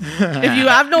 If you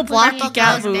have no block, you Purple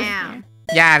can't goes move. down.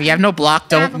 Yeah, if you have no block,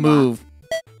 Grab don't a block. move.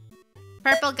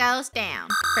 Purple goes down.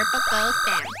 Purple goes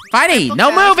down. Funny, Purple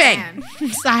no goes moving. down.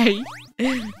 Sorry.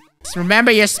 Just remember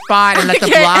your spot and let the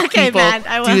Okay, block okay, people man,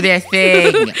 I do will. their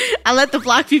thing. I'll let the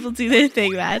block people do their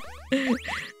thing, man.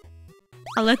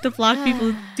 I'll let the block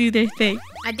people do their thing.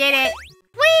 I did it.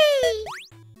 Whee!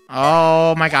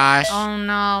 Oh my gosh. Oh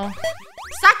no.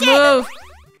 Suck it! Move.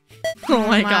 Oh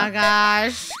my god.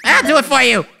 gosh. I'll do it for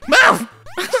you. Move!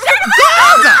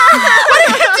 Gold! What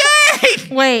are you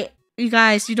doing? Wait, you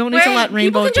guys, you don't need to Wait, let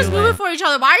Rainbow people can just do move it. it for each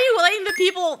other. Why are you letting the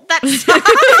people that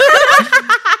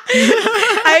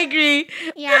I agree.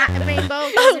 Yeah, Rainbow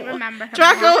doesn't remember her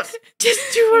Draco, blocks. just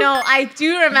do it. No, I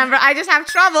do remember. I just have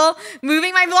trouble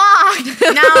moving my block.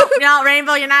 No,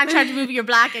 Rainbow, you're not in charge of moving your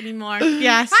block anymore.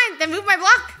 Yes. Fine, then move my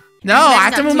block. No, I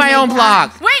have to move my own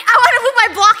block. Wait, I want to move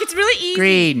my block. It's really easy.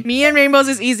 Green. Me and Rainbows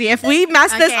is easy. If we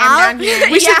mess this Okay, I'm up, down here.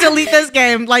 we should Yeah. delete this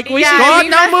game. Like, we Yeah. should. Gold, you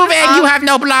no messed moving. You have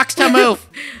no blocks to move.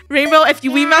 Rainbow, if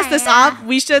we mess this up,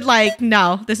 we should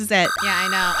no, this is it. Yeah, I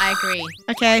know. I agree.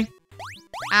 Okay.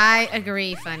 I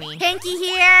agree, Funny. Pinky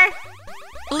here.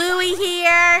 Bluey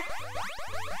here.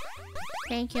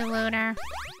 Thank you, Lunar.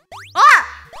 Oh!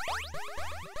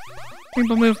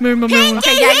 Rainbow move, Rainbow move.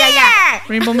 Pinky yeah.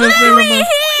 Rainbow move, Rainbow move. Here.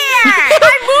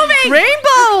 I'm moving.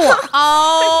 Rainbow!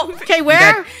 Oh. Okay,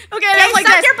 where? Okay, that's like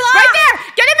suck this. your block. Right there.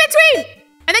 Get in between.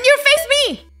 And then you face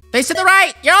me. Face to the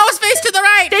right. You're always face to the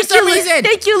right for some reason.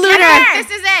 Thank you, Lunar.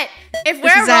 This is it. If This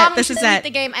we're is wrong, it. we This should is delete it. the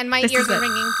game, and my This ears is are it.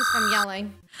 ringing because I'm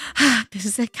yelling. This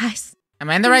is it, guys. Am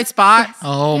I in the right spot? Yes.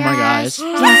 Oh my gosh.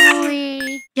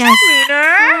 Bluey. Yes.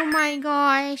 Oh my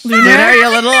gosh. Lunar, you're a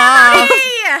little off.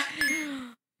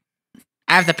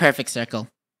 I have the perfect circle.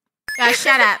 Guys,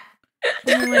 shut up.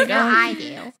 Oh my No, god. I do. We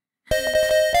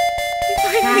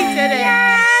did it.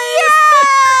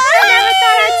 I never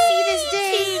thought I'd see this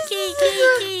day.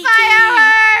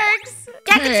 Fireworks!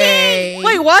 Hey.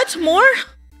 Wait, what? More?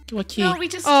 Do a key. No, we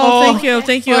just. Oh, thank you,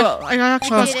 thank you. Look. I actually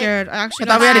got Did it. scared. I I actually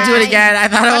thought we had to do it again. I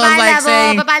thought it was like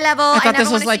saying. Bye-bye level. I thought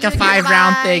this was like a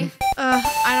 5-round thing.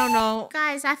 I don't know.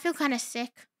 Guys, I feel kind of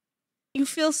sick. You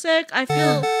feel sick? I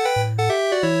feel...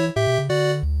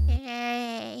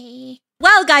 Hey.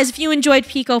 Well, guys, if you enjoyed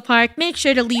Pico Park, make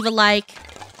sure to leave a like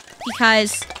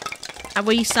because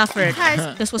we suffered.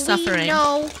 Because This was we suffering.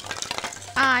 no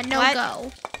What?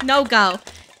 go. No go.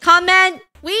 Comment.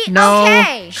 No.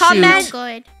 Okay. Comment. No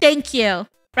good. Thank you.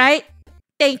 Right?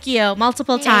 Thank you.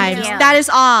 Multiple Thank times. you. That is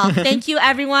all. Thank you,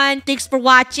 everyone. Thanks for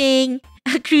watching.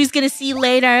 Crew's gonna see you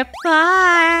later.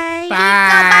 Bye. Bye.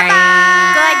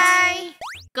 Bye-bye.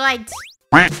 Good.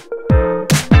 Good.